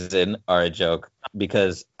preseason are a joke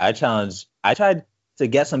because I tried to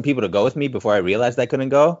get some people to go with me before I realized I couldn't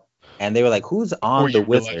go, and they were like, "Who's on Or the you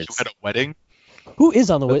realize Wizards?" you had a wedding. Who is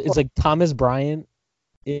on the? It's like Thomas Bryant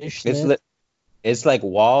ish. It's like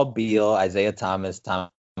Wall, Beal, Isaiah Thomas, Thomas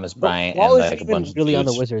Bryant, Wall and isn't like a even bunch of really on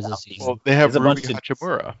the dudes. Wizards this season. Well, they have There's a Rui bunch of-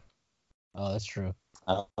 Hachimura, Oh, that's true.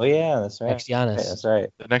 Oh yeah, that's right. Next Giannis. That's right.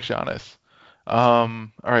 the next Giannis. All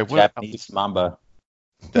right, what Japanese Mamba.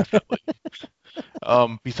 definitely.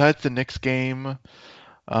 Besides the Knicks game,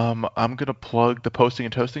 I'm gonna plug the Posting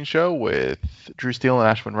and Toasting show with Drew Steele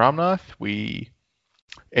and Ashwin Ramnath. We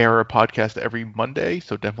air a podcast every Monday,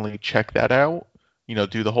 so definitely check that out. You know,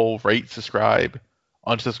 do the whole rate, subscribe,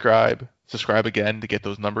 unsubscribe, subscribe again to get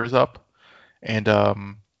those numbers up. And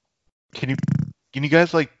can you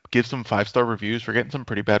guys like give some 5-star reviews? We're getting some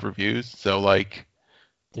pretty bad reviews, so like,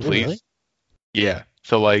 Did we please, really? yeah.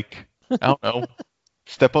 So like, I don't know,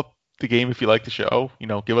 step up the game if you like the show. You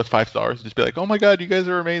know, give us 5 stars. Just be like, oh my god, you guys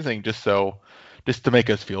are amazing. Just to make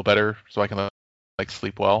us feel better, so I can like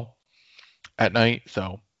sleep well at night.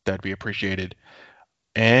 So that'd be appreciated.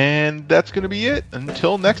 And that's gonna be it.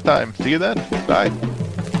 Until next time. See you then. Bye.